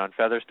have John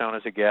Featherstone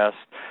as a guest,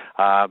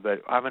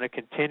 but I'm going to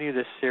continue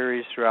this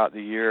series throughout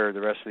the year,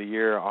 the rest of the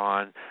year,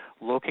 on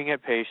looking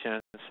at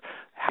patients,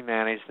 how we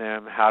manage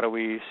them, how do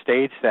we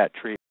stage that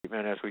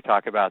treatment as we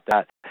talk about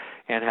that,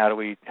 and how do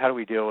we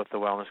deal with the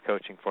wellness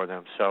coaching for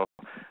them. So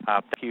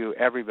thank you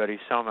everybody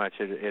so much.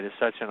 It is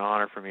such an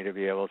honor for me to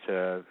be able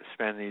to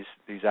spend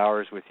these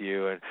hours with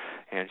you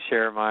and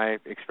share my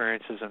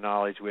experiences and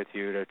knowledge with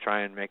you to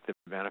try and make the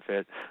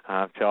benefit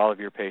to all of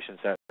your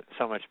patients that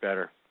so much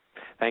better.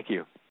 Thank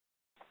you.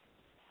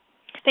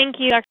 Thank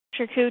you,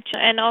 Dr. Kutsch,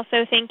 and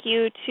also thank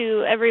you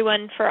to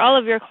everyone for all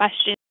of your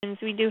questions.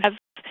 We do have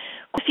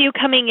a few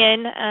coming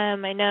in.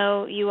 I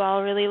know you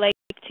all really like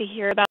to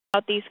hear about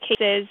these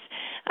cases.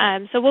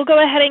 So we'll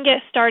go ahead and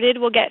get started.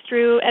 We'll get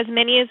through as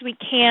many as we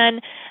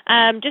can.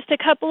 Just a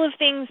couple of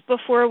things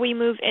before we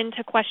move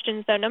into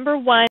questions, though. Number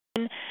one,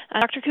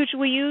 Dr. Kutsch,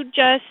 will you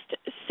just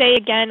say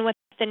again what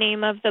the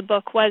name of the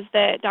book was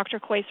that Dr.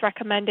 Kois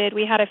recommended?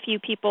 We had a few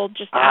people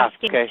just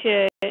asking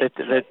okay.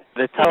 The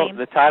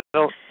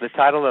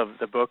title of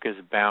the book is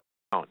Bounce.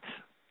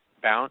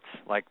 Bounce,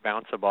 like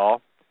bounce a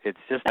ball. It's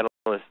just the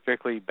title is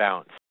strictly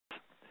Bounce.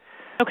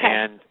 Okay,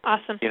 and,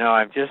 awesome.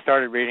 I've just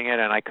started reading it,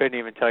 and I couldn't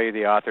even tell you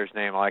the author's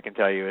name. All I can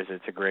tell you is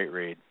it's a great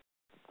read.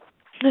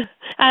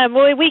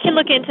 Well, we can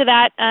look into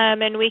that,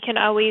 and we can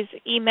always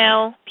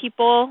email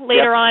people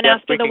later on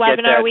after the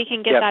webinar. We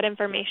can get that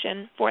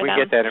information for them.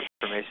 We get that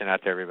information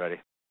out to everybody.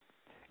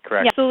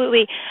 Correct. Yeah,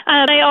 absolutely.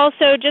 I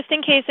also, just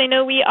in case, I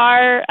know we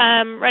are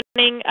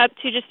running up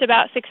to just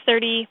about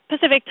 6:30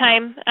 Pacific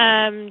time,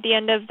 the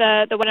end of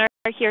the webinar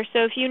here.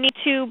 So if you need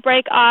to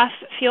break off,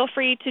 feel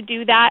free to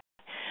do that.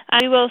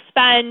 We will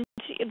spend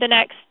the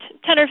next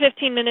 10 or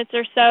 15 minutes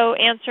or so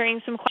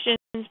answering some questions,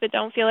 but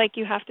don't feel like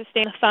you have to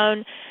stay on the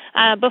phone.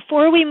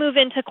 Before we move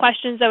into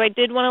questions, though, I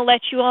did want to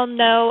let you all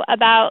know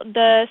about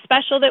the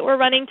special that we're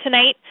running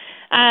tonight.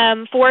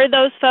 For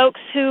those folks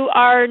who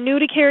are new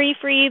to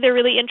CariFree, they're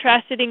really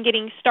interested in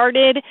getting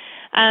started.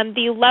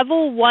 The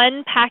Level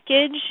 1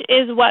 package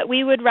is what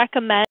we would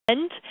recommend.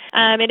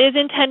 It is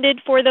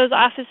intended for those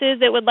offices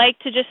that would like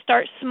to just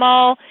start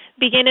small,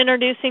 begin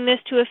introducing this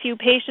to a few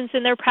patients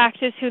in their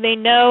practice who they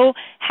know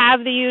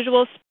have the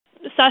usual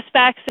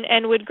suspects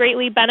and would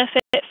greatly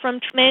benefit from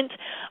treatment.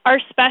 Our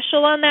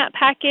special on that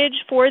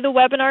package for the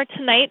webinar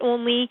tonight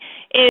only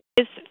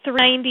is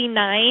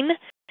 $399.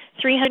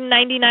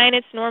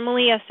 It's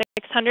normally a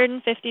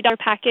 $650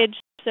 package,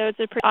 so it's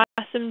a pretty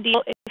awesome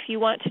deal if you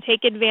want to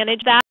take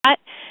advantage of that.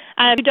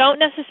 You don't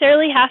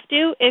necessarily have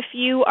to. If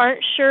you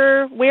aren't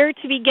sure where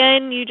to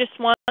begin, you just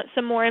want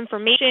some more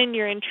information,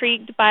 you're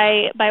intrigued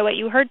by what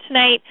you heard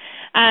tonight,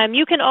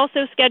 you can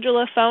also schedule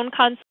a phone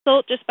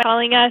consult just by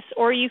calling us,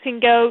 or you can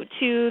go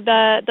to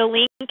the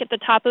link at the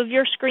top of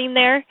your screen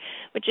there,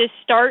 which is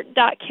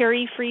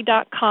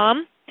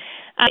start.carifree.com.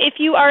 If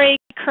you are a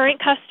current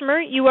customer,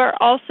 you are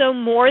also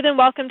more than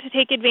welcome to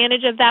take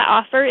advantage of that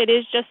offer. It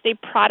is just a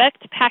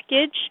product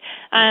package.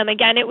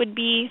 Again, it would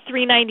be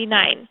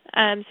 $399.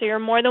 So you're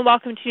more than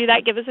welcome to do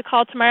that. Give us a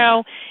call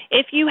tomorrow.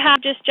 If you have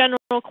just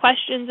general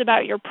questions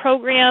about your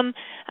program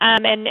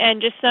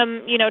and just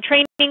some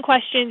training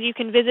questions, you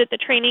can visit the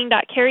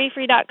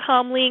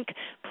training.carifree.com link.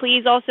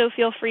 Please also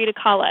feel free to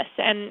call us,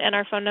 and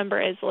our phone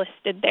number is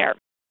listed there.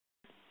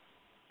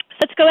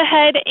 Let's go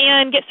ahead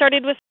and get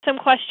started with some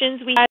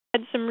questions. We had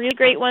some really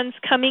great ones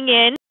coming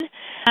in.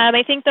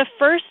 I think the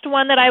first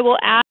one that I will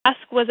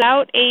ask was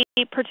about a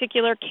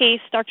particular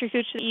case, Dr.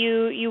 Kutsch, that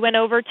you went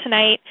over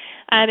tonight.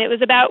 It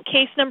was about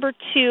case number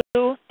 2,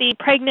 the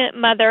pregnant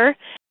mother.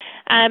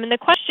 And the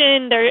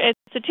question,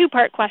 it's a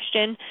two-part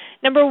question.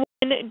 Number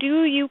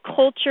do you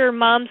culture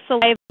mom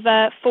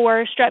saliva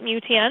for strep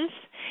mutans?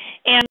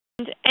 And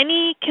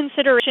any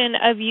consideration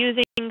of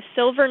using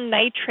silver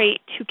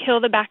nitrate to kill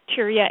the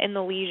bacteria in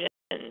the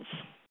lesions?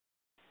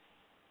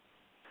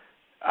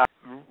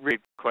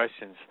 Great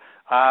questions.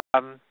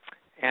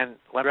 And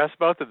let me address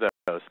both of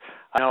those.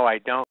 No, I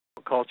don't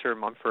culture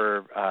mom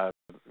for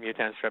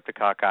mutans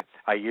streptococci.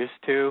 I used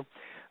to.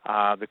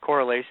 The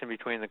correlation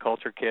between the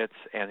culture kits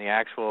and the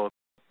actual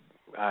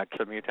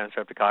mutans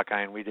streptococci,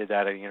 and we did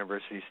that at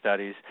university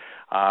studies,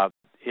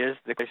 is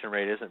the collection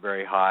rate isn't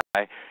very high.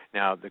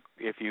 Now,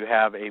 if you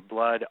have a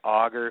blood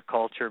auger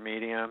culture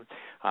medium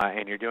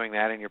and you're doing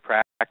that in your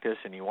practice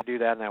and you want to do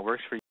that and that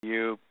works for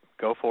you,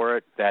 go for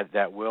it.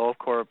 That will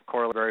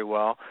correlate very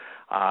well.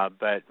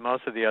 But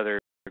most of the other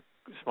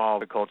small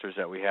cultures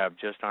that we have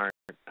just aren't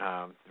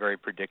very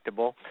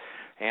predictable.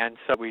 And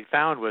so what we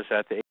found was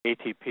that the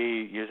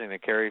ATP using the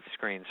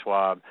CariFree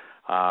swab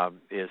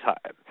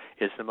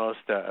is the most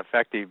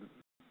effective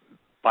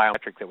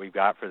biometric that we've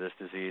got for this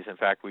disease. In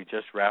fact, we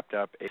just wrapped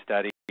up a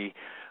study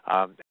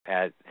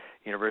at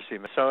University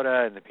of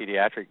Minnesota in the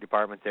pediatric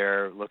department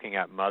there, looking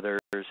at mothers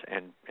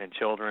and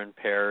children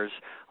pairs,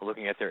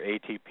 looking at their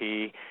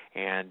ATP,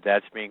 and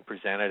that's being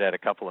presented at a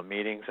couple of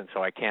meetings. And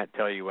so I can't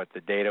tell you what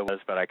the data was,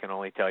 but I can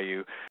only tell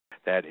you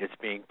that it's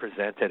being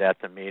presented at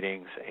the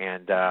meetings.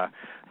 And I've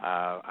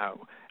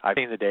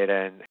seen the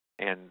data,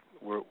 and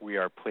we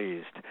are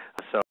pleased.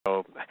 So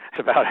it's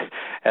about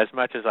as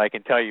much as I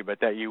can tell you, but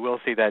that you will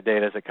see that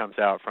data as it comes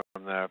out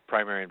from the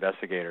primary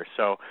investigator.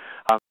 So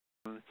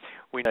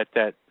we know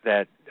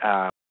that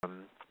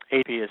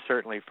AP is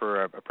certainly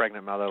for a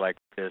pregnant mother like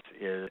this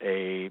is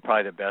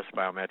probably the best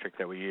biometric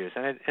that we use,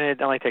 and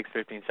it only takes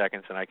 15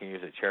 seconds, and I can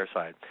use it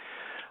chairside.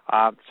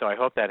 So I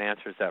hope that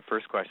answers that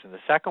first question. The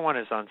second one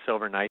is on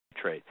silver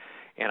nitrate,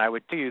 and I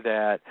would tell you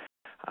that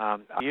I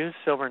used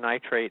silver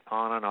nitrate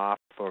on and off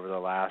over the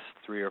last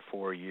 3 or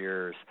 4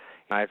 years,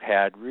 and I've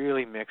had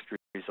really mixed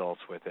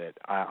results with it.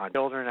 On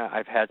children,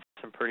 I've had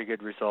some pretty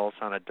good results.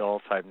 On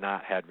adults, I've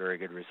not had very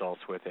good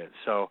results with it.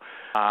 So,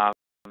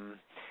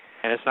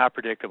 and it's not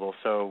predictable.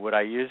 So would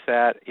I use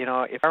that? You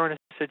know, if I were in a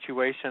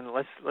situation,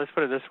 let's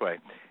put it this way.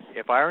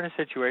 If I were in a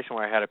situation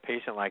where I had a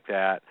patient like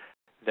that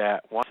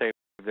wanted to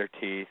save their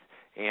teeth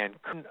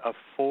and couldn't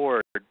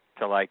afford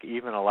to like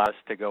even allow us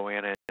to go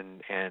in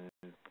and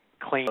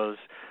clean those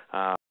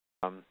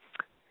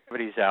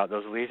cavities out,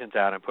 those lesions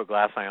out, and put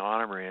glass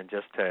ionomer in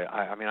just to,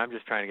 I'm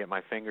just trying to get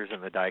my fingers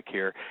in the dike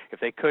here. If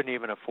they couldn't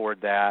even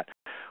afford that,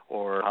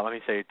 or let me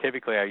say,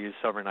 typically I use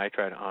silver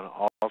nitrate on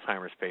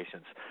Alzheimer's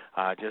patients,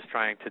 just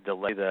trying to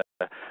delay the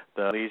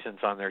lesions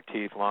on their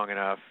teeth long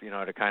enough,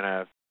 to kind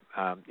of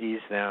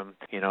ease them,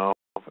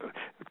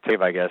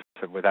 save, I guess,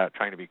 without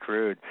trying to be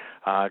crude,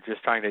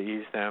 just trying to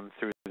ease them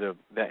through the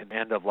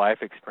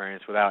end-of-life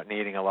experience without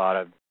needing a lot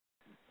of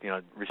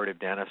restorative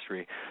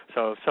dentistry.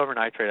 So silver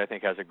nitrate, I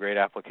think, has a great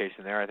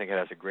application there. I think it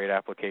has a great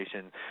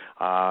application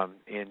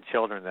in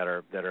children that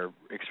are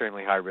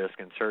extremely high risk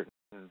in certain,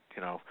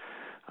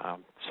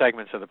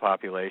 segments of the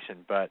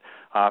population. But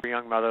for a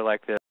young mother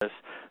like this,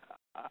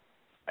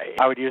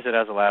 I would use it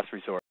as a last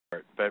resort.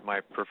 But my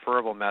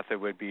preferable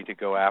method would be to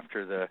go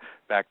after the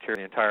bacteria,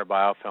 the entire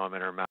biofilm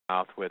in her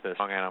mouth with a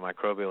strong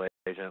antimicrobial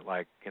agent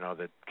like,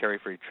 the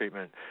CariFree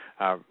treatment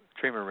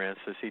rinse,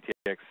 the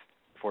CTX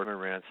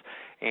rinse,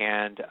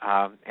 and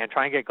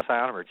try and get glass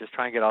ionomer. Just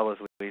try and get all those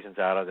lesions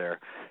out of there,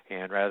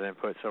 and rather than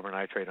put silver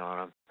nitrate on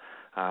them,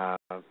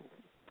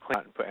 clean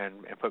out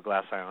and put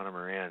glass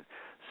ionomer in.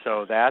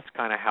 So that's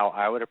kind of how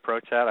I would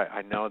approach that.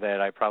 I know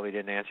that I probably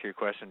didn't answer your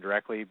question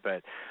directly,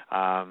 but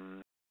I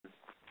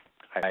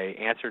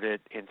answered it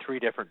in 3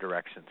 different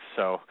directions.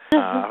 So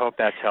I hope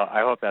that's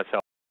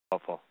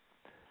helpful.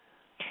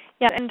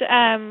 Yeah,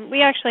 and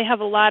we actually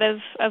have a lot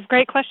of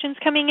great questions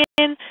coming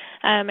in.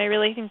 I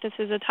really think this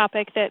is a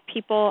topic that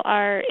people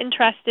are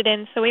interested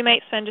in, so we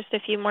might spend just a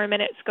few more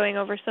minutes going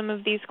over some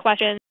of these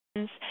questions.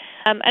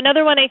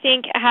 Another one I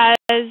think has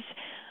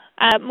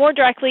more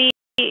directly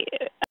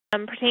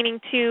pertaining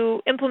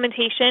to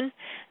implementation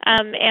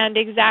and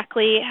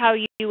exactly how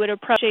you would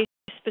approach a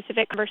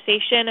specific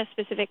conversation, a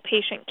specific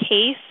patient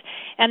case,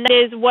 and that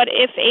is, what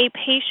if a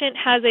patient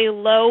has a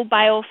low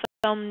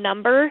biofilm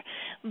number,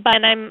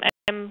 but I'm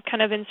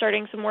kind of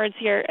inserting some words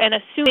here, and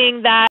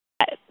assuming that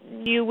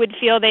you would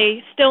feel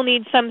they still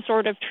need some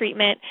sort of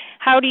treatment,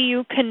 how do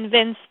you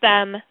convince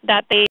them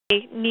that they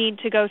need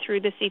to go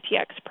through the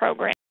CTX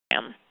program?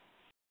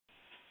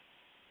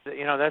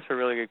 That's a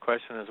really good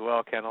question as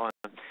well, Kendall.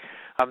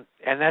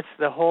 And that's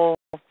the whole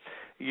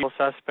usual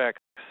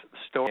suspects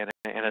story,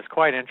 and it's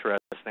quite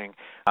interesting.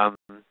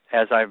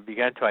 As I've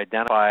begun to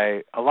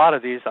identify a lot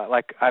of these,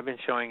 like I've been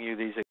showing you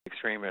these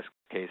extreme risk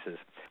cases,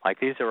 like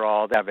these are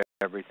all that have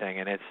everything,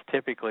 and it's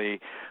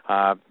typically,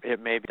 it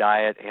may be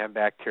diet and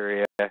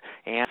bacteria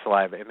and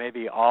saliva. It may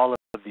be all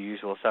of the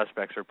usual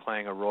suspects are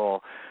playing a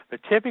role, but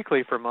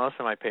typically for most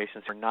of my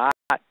patients are not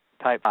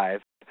type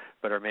 5,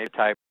 but are maybe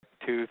type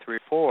 2, 3,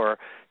 4,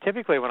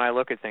 typically when I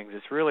look at things,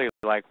 it's really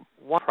like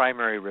one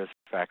primary risk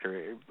factor.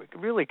 It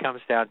really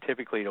comes down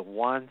typically to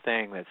one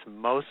thing that's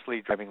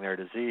mostly driving their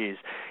disease,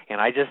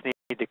 and I just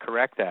need to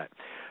correct that.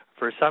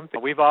 For some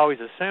people, we've always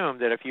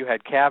assumed that if you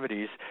had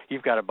cavities,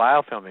 you've got a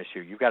biofilm issue,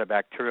 you've got a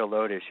bacterial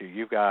load issue,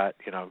 you've got,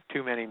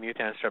 too many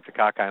mutans,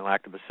 streptococci, and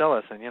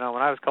lactobacillus. And, when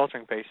I was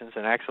culturing patients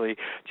and actually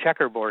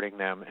checkerboarding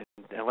them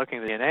and looking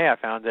at the DNA, I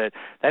found that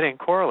didn't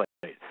correlate.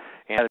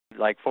 And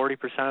like 40%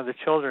 of the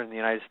children in the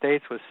United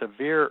States with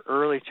severe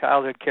early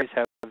childhood caries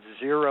have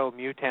 0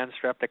 mutans,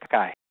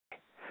 streptococci.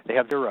 They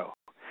have 0.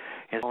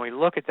 And when we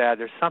look at that,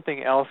 there's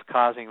something else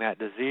causing that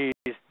disease,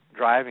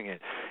 driving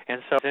it.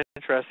 And so it's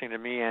interesting to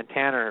me, and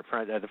Tanner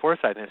at the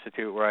Forsyth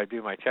Institute, where I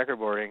do my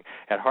checkerboarding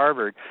at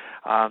Harvard,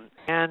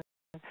 and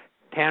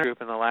Tanner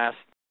group in the last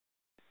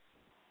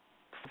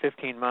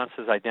 15 months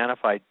has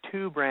identified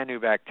 2 brand new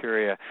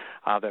bacteria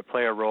that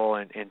play a role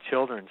in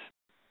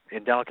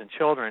delicate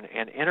children.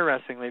 And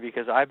interestingly,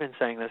 because I've been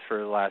saying this for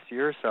the last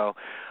year or so,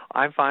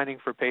 I'm finding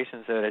for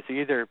patients that it's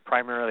either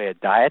primarily a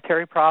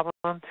dietary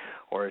problem,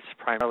 or it's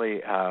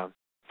primarily a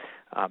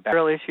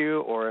bacterial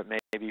issue, or it may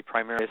be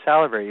primarily a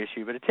salivary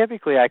issue. But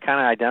typically I kind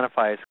of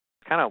identify as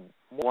kind of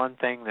one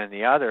thing than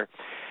the other.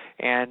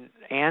 And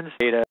Anne's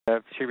data,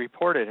 she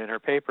reported in her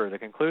paper, the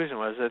conclusion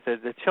was that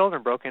the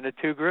children broke into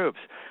 2 groups.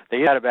 They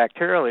either had a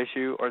bacterial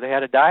issue or they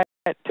had a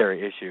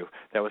dietary issue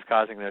that was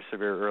causing their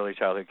severe early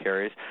childhood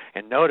caries.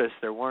 And notice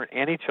there weren't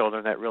any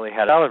children that really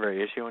had a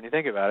salivary issue. When you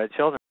think about it,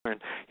 children,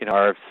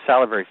 are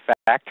salivary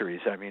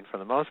factories. I mean, for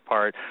the most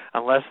part,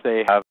 unless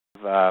they have,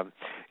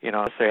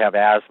 unless they have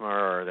asthma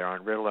or they're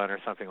on Ritalin or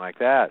something like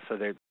that. So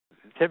they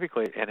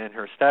typically, and in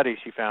her study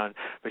she found,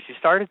 but she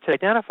started to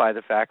identify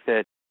the fact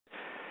that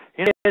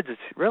in kids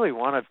it's really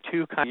one of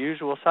 2 kind of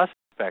usual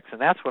suspects, and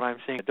that's what I'm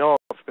seeing in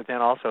adults, but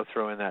then also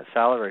throw in that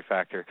salivary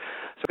factor.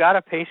 So I've got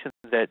a patient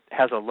that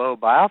has a low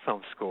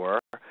biofilm score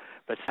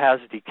but has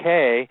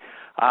decay.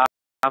 I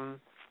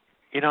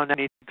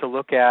need to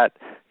look at,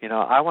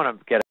 I want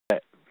to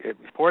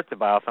support the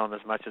biofilm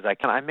as much as I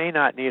can. I may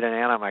not need an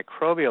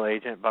antimicrobial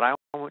agent, but I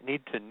won't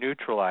need to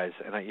neutralize.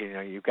 And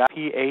you've got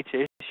pH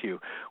issue.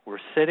 We're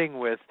sitting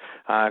with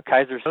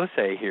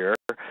Kaiser-Sose here,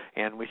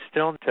 and we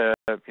still need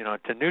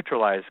to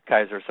neutralize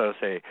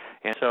Kaiser-Sose.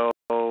 And so,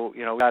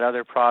 we've got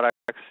other products.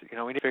 We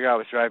need to figure out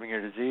what's driving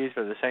your disease,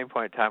 but at the same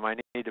point in time, I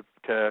need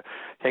to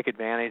take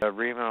advantage of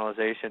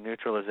remineralization,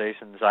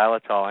 neutralization,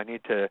 xylitol. I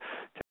need to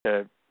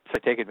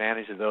take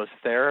advantage of those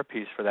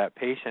therapies for that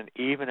patient,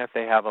 even if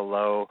they have a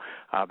low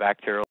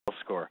bacterial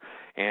score.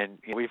 And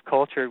we've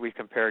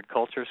compared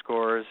culture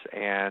scores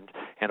and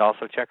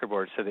also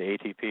checkerboards to the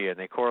ATP, and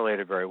they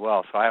correlated very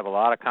well. So I have a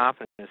lot of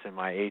confidence in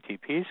my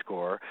ATP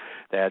score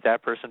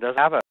that person doesn't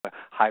have a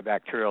high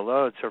bacterial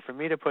load. So for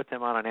me to put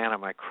them on an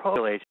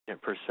antimicrobial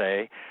agent per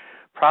se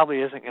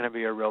probably isn't going to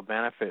be a real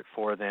benefit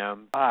for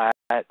them, but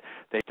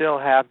they still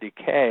have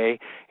decay,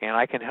 and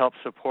I can help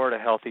support a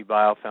healthy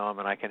biofilm,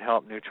 and I can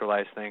help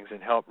neutralize things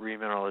and help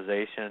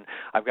remineralization.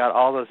 I've got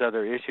all those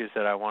other issues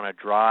that I want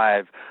to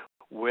drive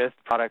with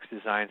products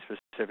designed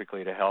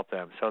specifically to help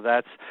them. So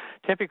that's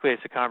typically,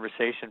 it's a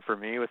conversation for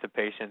me with the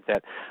patient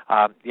that,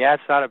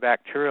 it's not a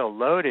bacterial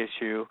load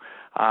issue,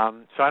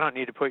 so I don't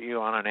need to put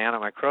you on an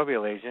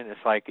antimicrobial agent. It's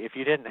like if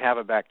you didn't have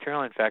a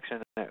bacterial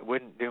infection, it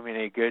wouldn't do me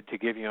any good to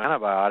give you an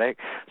antibiotic,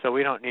 so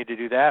we don't need to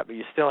do that, but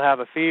you still have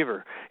a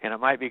fever, and it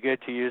might be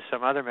good to use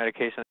some other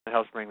medication that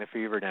helps bring the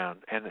fever down.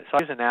 And so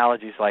I use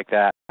analogies like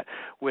that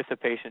with the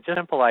patient, just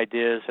simple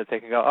ideas that they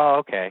can go, oh,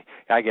 okay,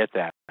 I get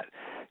that.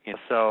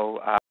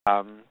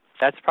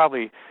 That's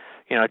probably,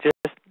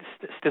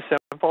 just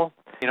simple,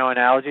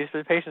 analogies. But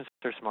the patients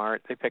are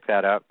smart. They pick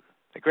that up.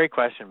 A great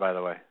question, by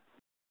the way.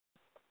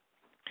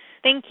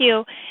 Thank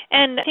you.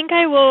 And I think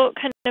I will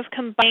kind of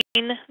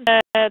combine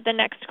the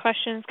next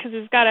questions because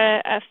we've got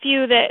a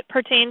few that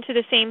pertain to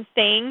the same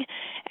thing,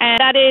 and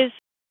that is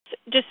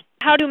just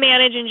how to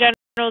manage in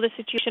general the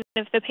situation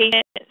if the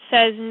patient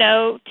says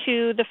no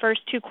to the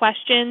first 2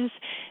 questions.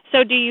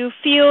 So do you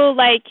feel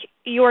like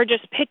you're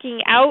just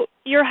picking out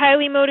your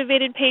highly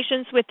motivated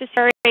patients with the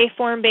CRA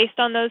form based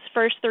on those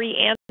first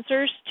 3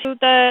 answers to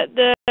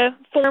the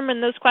form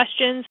and those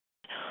questions?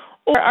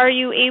 Or are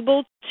you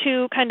able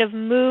to kind of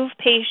move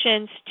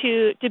patients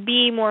to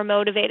be more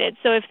motivated?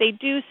 So if they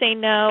do say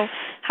no,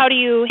 how do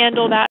you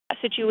handle that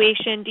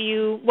situation?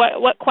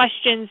 What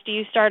questions do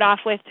you start off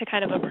with to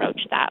kind of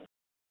approach that?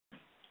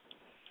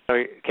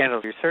 So,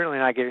 Kendall, you're certainly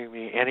not giving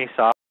me any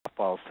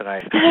softballs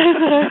tonight.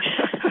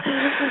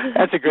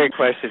 That's a great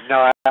question.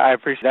 No, I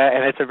appreciate that,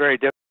 and it's a very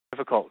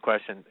difficult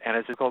question, and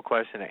it's a difficult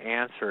question to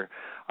answer,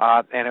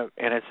 and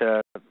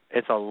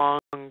it's a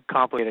long,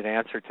 complicated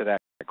answer to that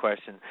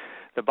question.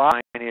 The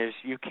bottom line is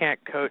you can't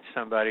coach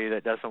somebody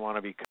that doesn't want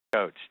to be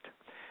coached.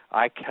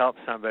 I can help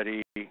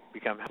somebody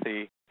become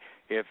healthy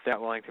if they're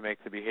not willing to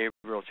make the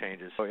behavioral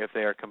changes. So if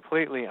they are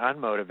completely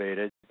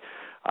unmotivated,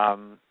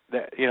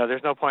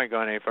 there's no point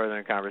going any further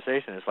in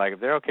conversation. It's like if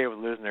they're okay with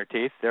losing their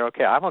teeth, they're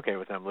okay. I'm okay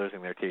with them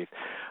losing their teeth.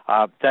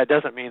 That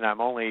doesn't mean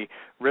I'm only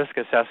risk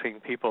assessing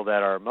people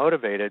that are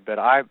motivated, but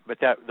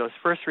those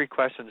first three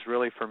questions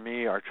really for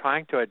me are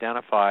trying to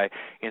identify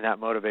in that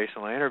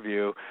motivational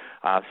interview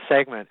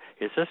segment,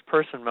 is this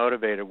person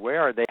motivated?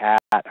 Where are they at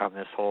on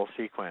this whole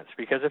sequence?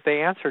 Because if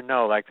they answer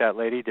no, like that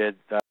lady did,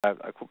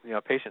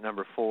 patient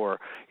number 4,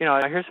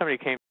 I hear somebody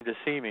came to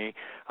see me,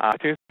 a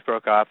tooth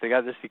broke off, they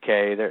got this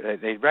decay,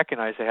 they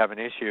recognize they have an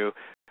issue,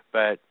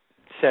 but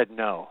said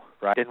no,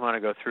 right? Didn't want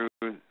to go through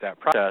that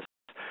process.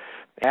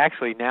 They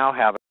actually now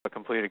have a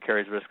completed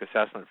caries risk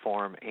assessment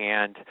form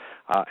and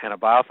a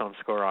biofilm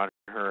score on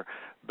her,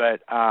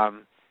 but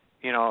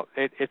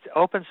it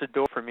opens the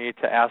door for me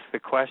to ask the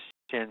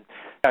question.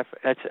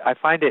 I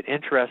find it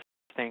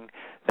interesting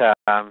that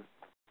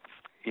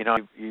you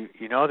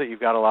know that you've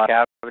got a lot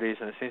of cavities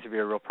and it seems to be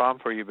a real problem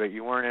for you, but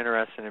you weren't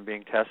interested in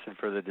being tested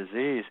for the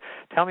disease.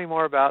 Tell me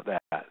more about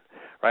that.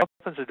 Right? It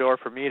opens the door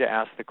for me to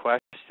ask the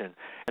question.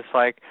 It's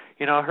like,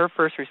 her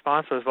first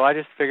response was, well, I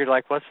just figured,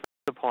 like, what's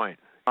the point?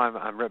 I'm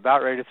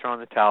about ready to throw in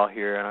the towel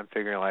here, and I'm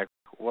figuring, like,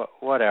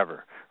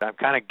 whatever. I'm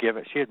kind of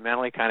she had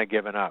mentally kind of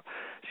given up.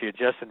 She had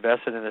just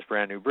invested in this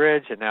brand new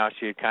bridge, and now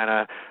she had kind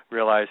of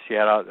realized she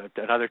had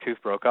another tooth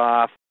broke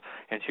off,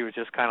 and she was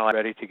just kind of like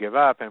ready to give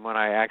up. And when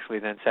I actually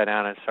then sat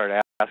down and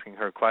started asking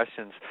her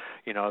questions,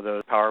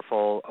 those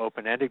powerful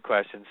open-ended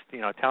questions,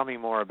 tell me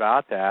more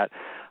about that.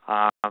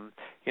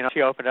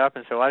 She opened up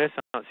and said, well, I just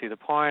don't see the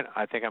point.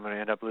 I think I'm going to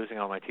end up losing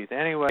all my teeth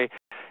anyway.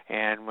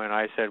 And when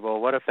I said, well,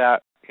 what if the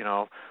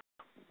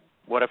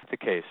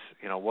case?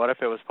 What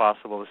if it was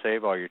possible to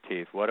save all your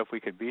teeth? What if we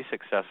could be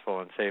successful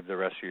and save the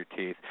rest of your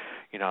teeth?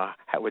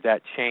 Would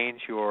that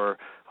change your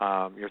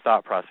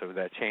thought process? Would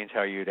that change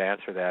how you'd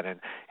answer that? And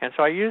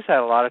so I use that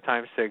a lot of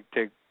times to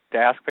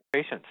ask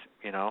patients.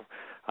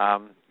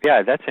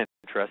 Yeah, that's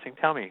interesting.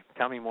 Tell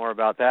me more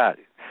about that.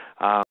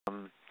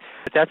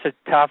 But that's a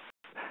tough.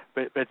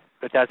 But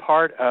that's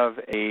part of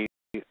a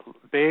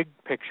big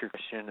picture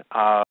question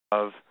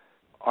of,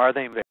 are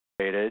they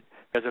motivated?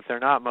 Because if they're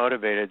not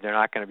motivated, they're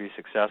not going to be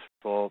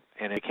successful,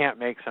 and you can't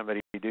make somebody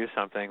do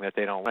something that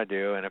they don't want to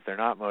do, and if they're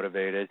not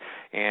motivated,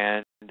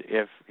 and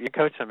if you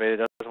coach somebody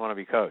that doesn't want to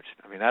be coached.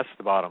 I mean, that's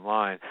the bottom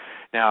line.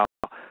 Now,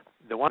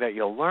 the one that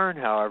you'll learn,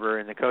 however,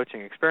 in the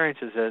coaching experience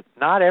is that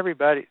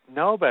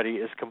nobody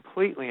is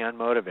completely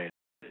unmotivated.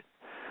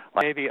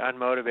 Maybe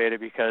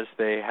unmotivated because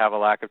they have a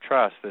lack of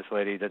trust. This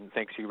lady didn't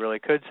think she really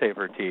could save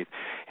her teeth.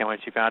 And when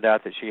she found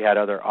out that she had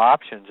other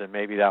options and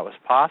maybe that was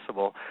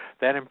possible,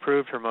 that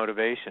improved her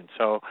motivation.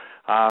 So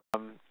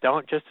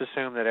don't just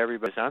assume that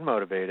everybody's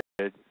unmotivated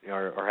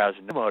or has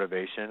no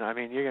motivation. I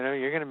mean, you're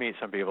going to meet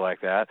some people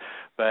like that.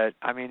 But,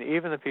 I mean,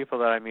 even the people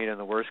that I meet in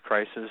the worst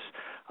crisis,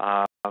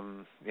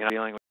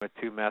 dealing with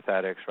 2 meth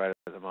addicts right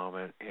at the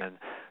moment. And,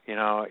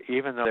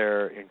 even though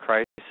they're in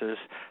crisis,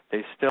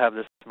 they still have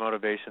this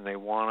motivation. They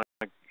want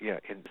to,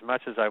 as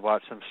much as I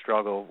watch them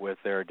struggle with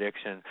their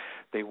addiction,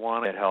 they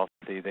want to get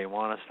healthy. They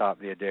want to stop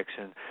the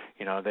addiction.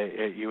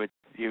 You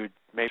would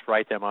maybe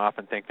write them off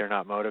and think they're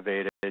not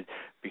motivated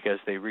because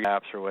they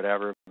relapse or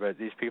whatever, but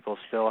these people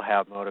still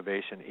have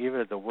motivation,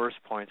 even at the worst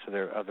points of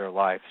their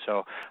life.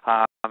 So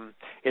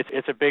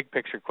it's a big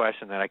picture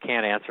question that I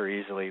can't answer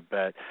easily,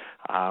 but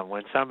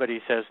when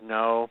somebody says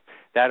no,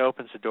 that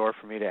opens the door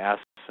for me to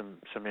ask some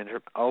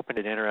open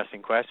and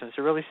interesting questions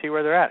to really see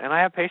where they're at. And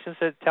I have patients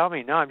that tell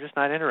me, no, I'm just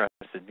not interested.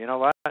 You know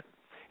what?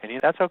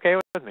 And that's okay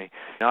with me.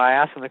 I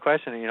ask them the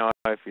question,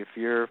 if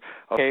you're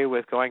okay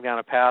with going down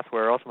a path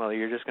where ultimately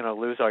you're just going to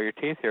lose all your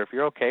teeth here, if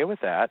you're okay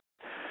with that,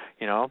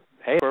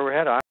 hey, where we're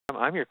headed,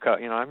 I'm your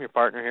I'm your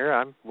partner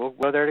here. We'll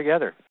go there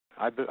together.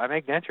 I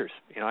make dentures.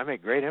 I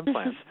make great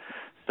implants.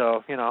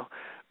 So,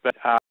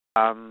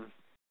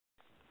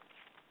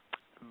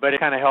 but it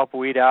kind of help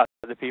weed out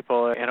the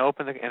people and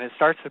and it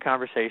starts the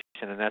conversation,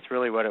 and that's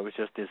really what it was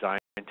just designed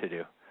to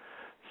do.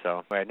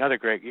 So,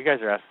 you guys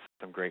are asking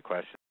some great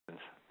questions.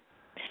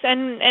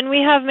 And we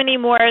have many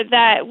more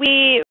that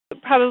we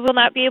probably will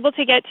not be able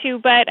to get to,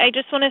 but I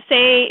just want to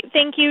say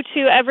thank you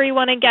to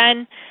everyone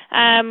again.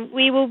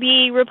 We will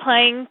be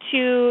replying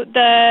to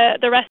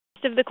the rest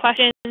of the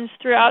questions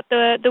throughout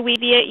the week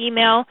via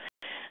email.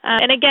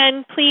 And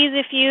again, please,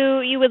 if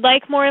you would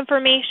like more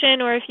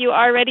information or if you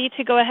are ready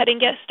to go ahead and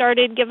get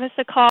started, give us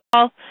a call.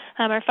 Our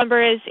phone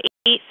number is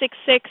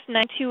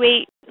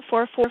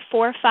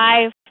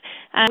 866-928-4445.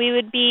 We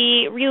would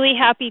be really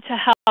happy to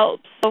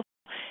help. So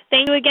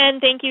thank you again.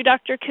 Thank you,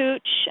 Dr.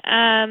 Kutsch.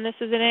 This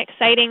is an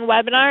exciting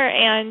webinar,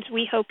 and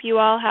we hope you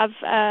all have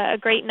a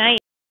great night.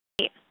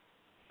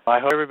 Well, I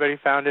hope everybody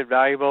found it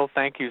valuable.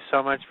 Thank you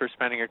so much for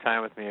spending your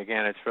time with me.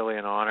 Again, it's really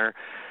an honor.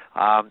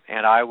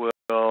 And I will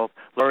look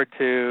forward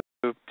to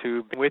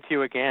be with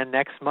you again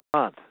next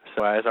month,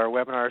 so as our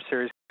webinar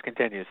series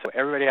continues. So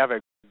everybody have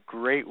a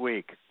great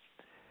week.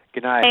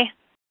 Good night. Okay.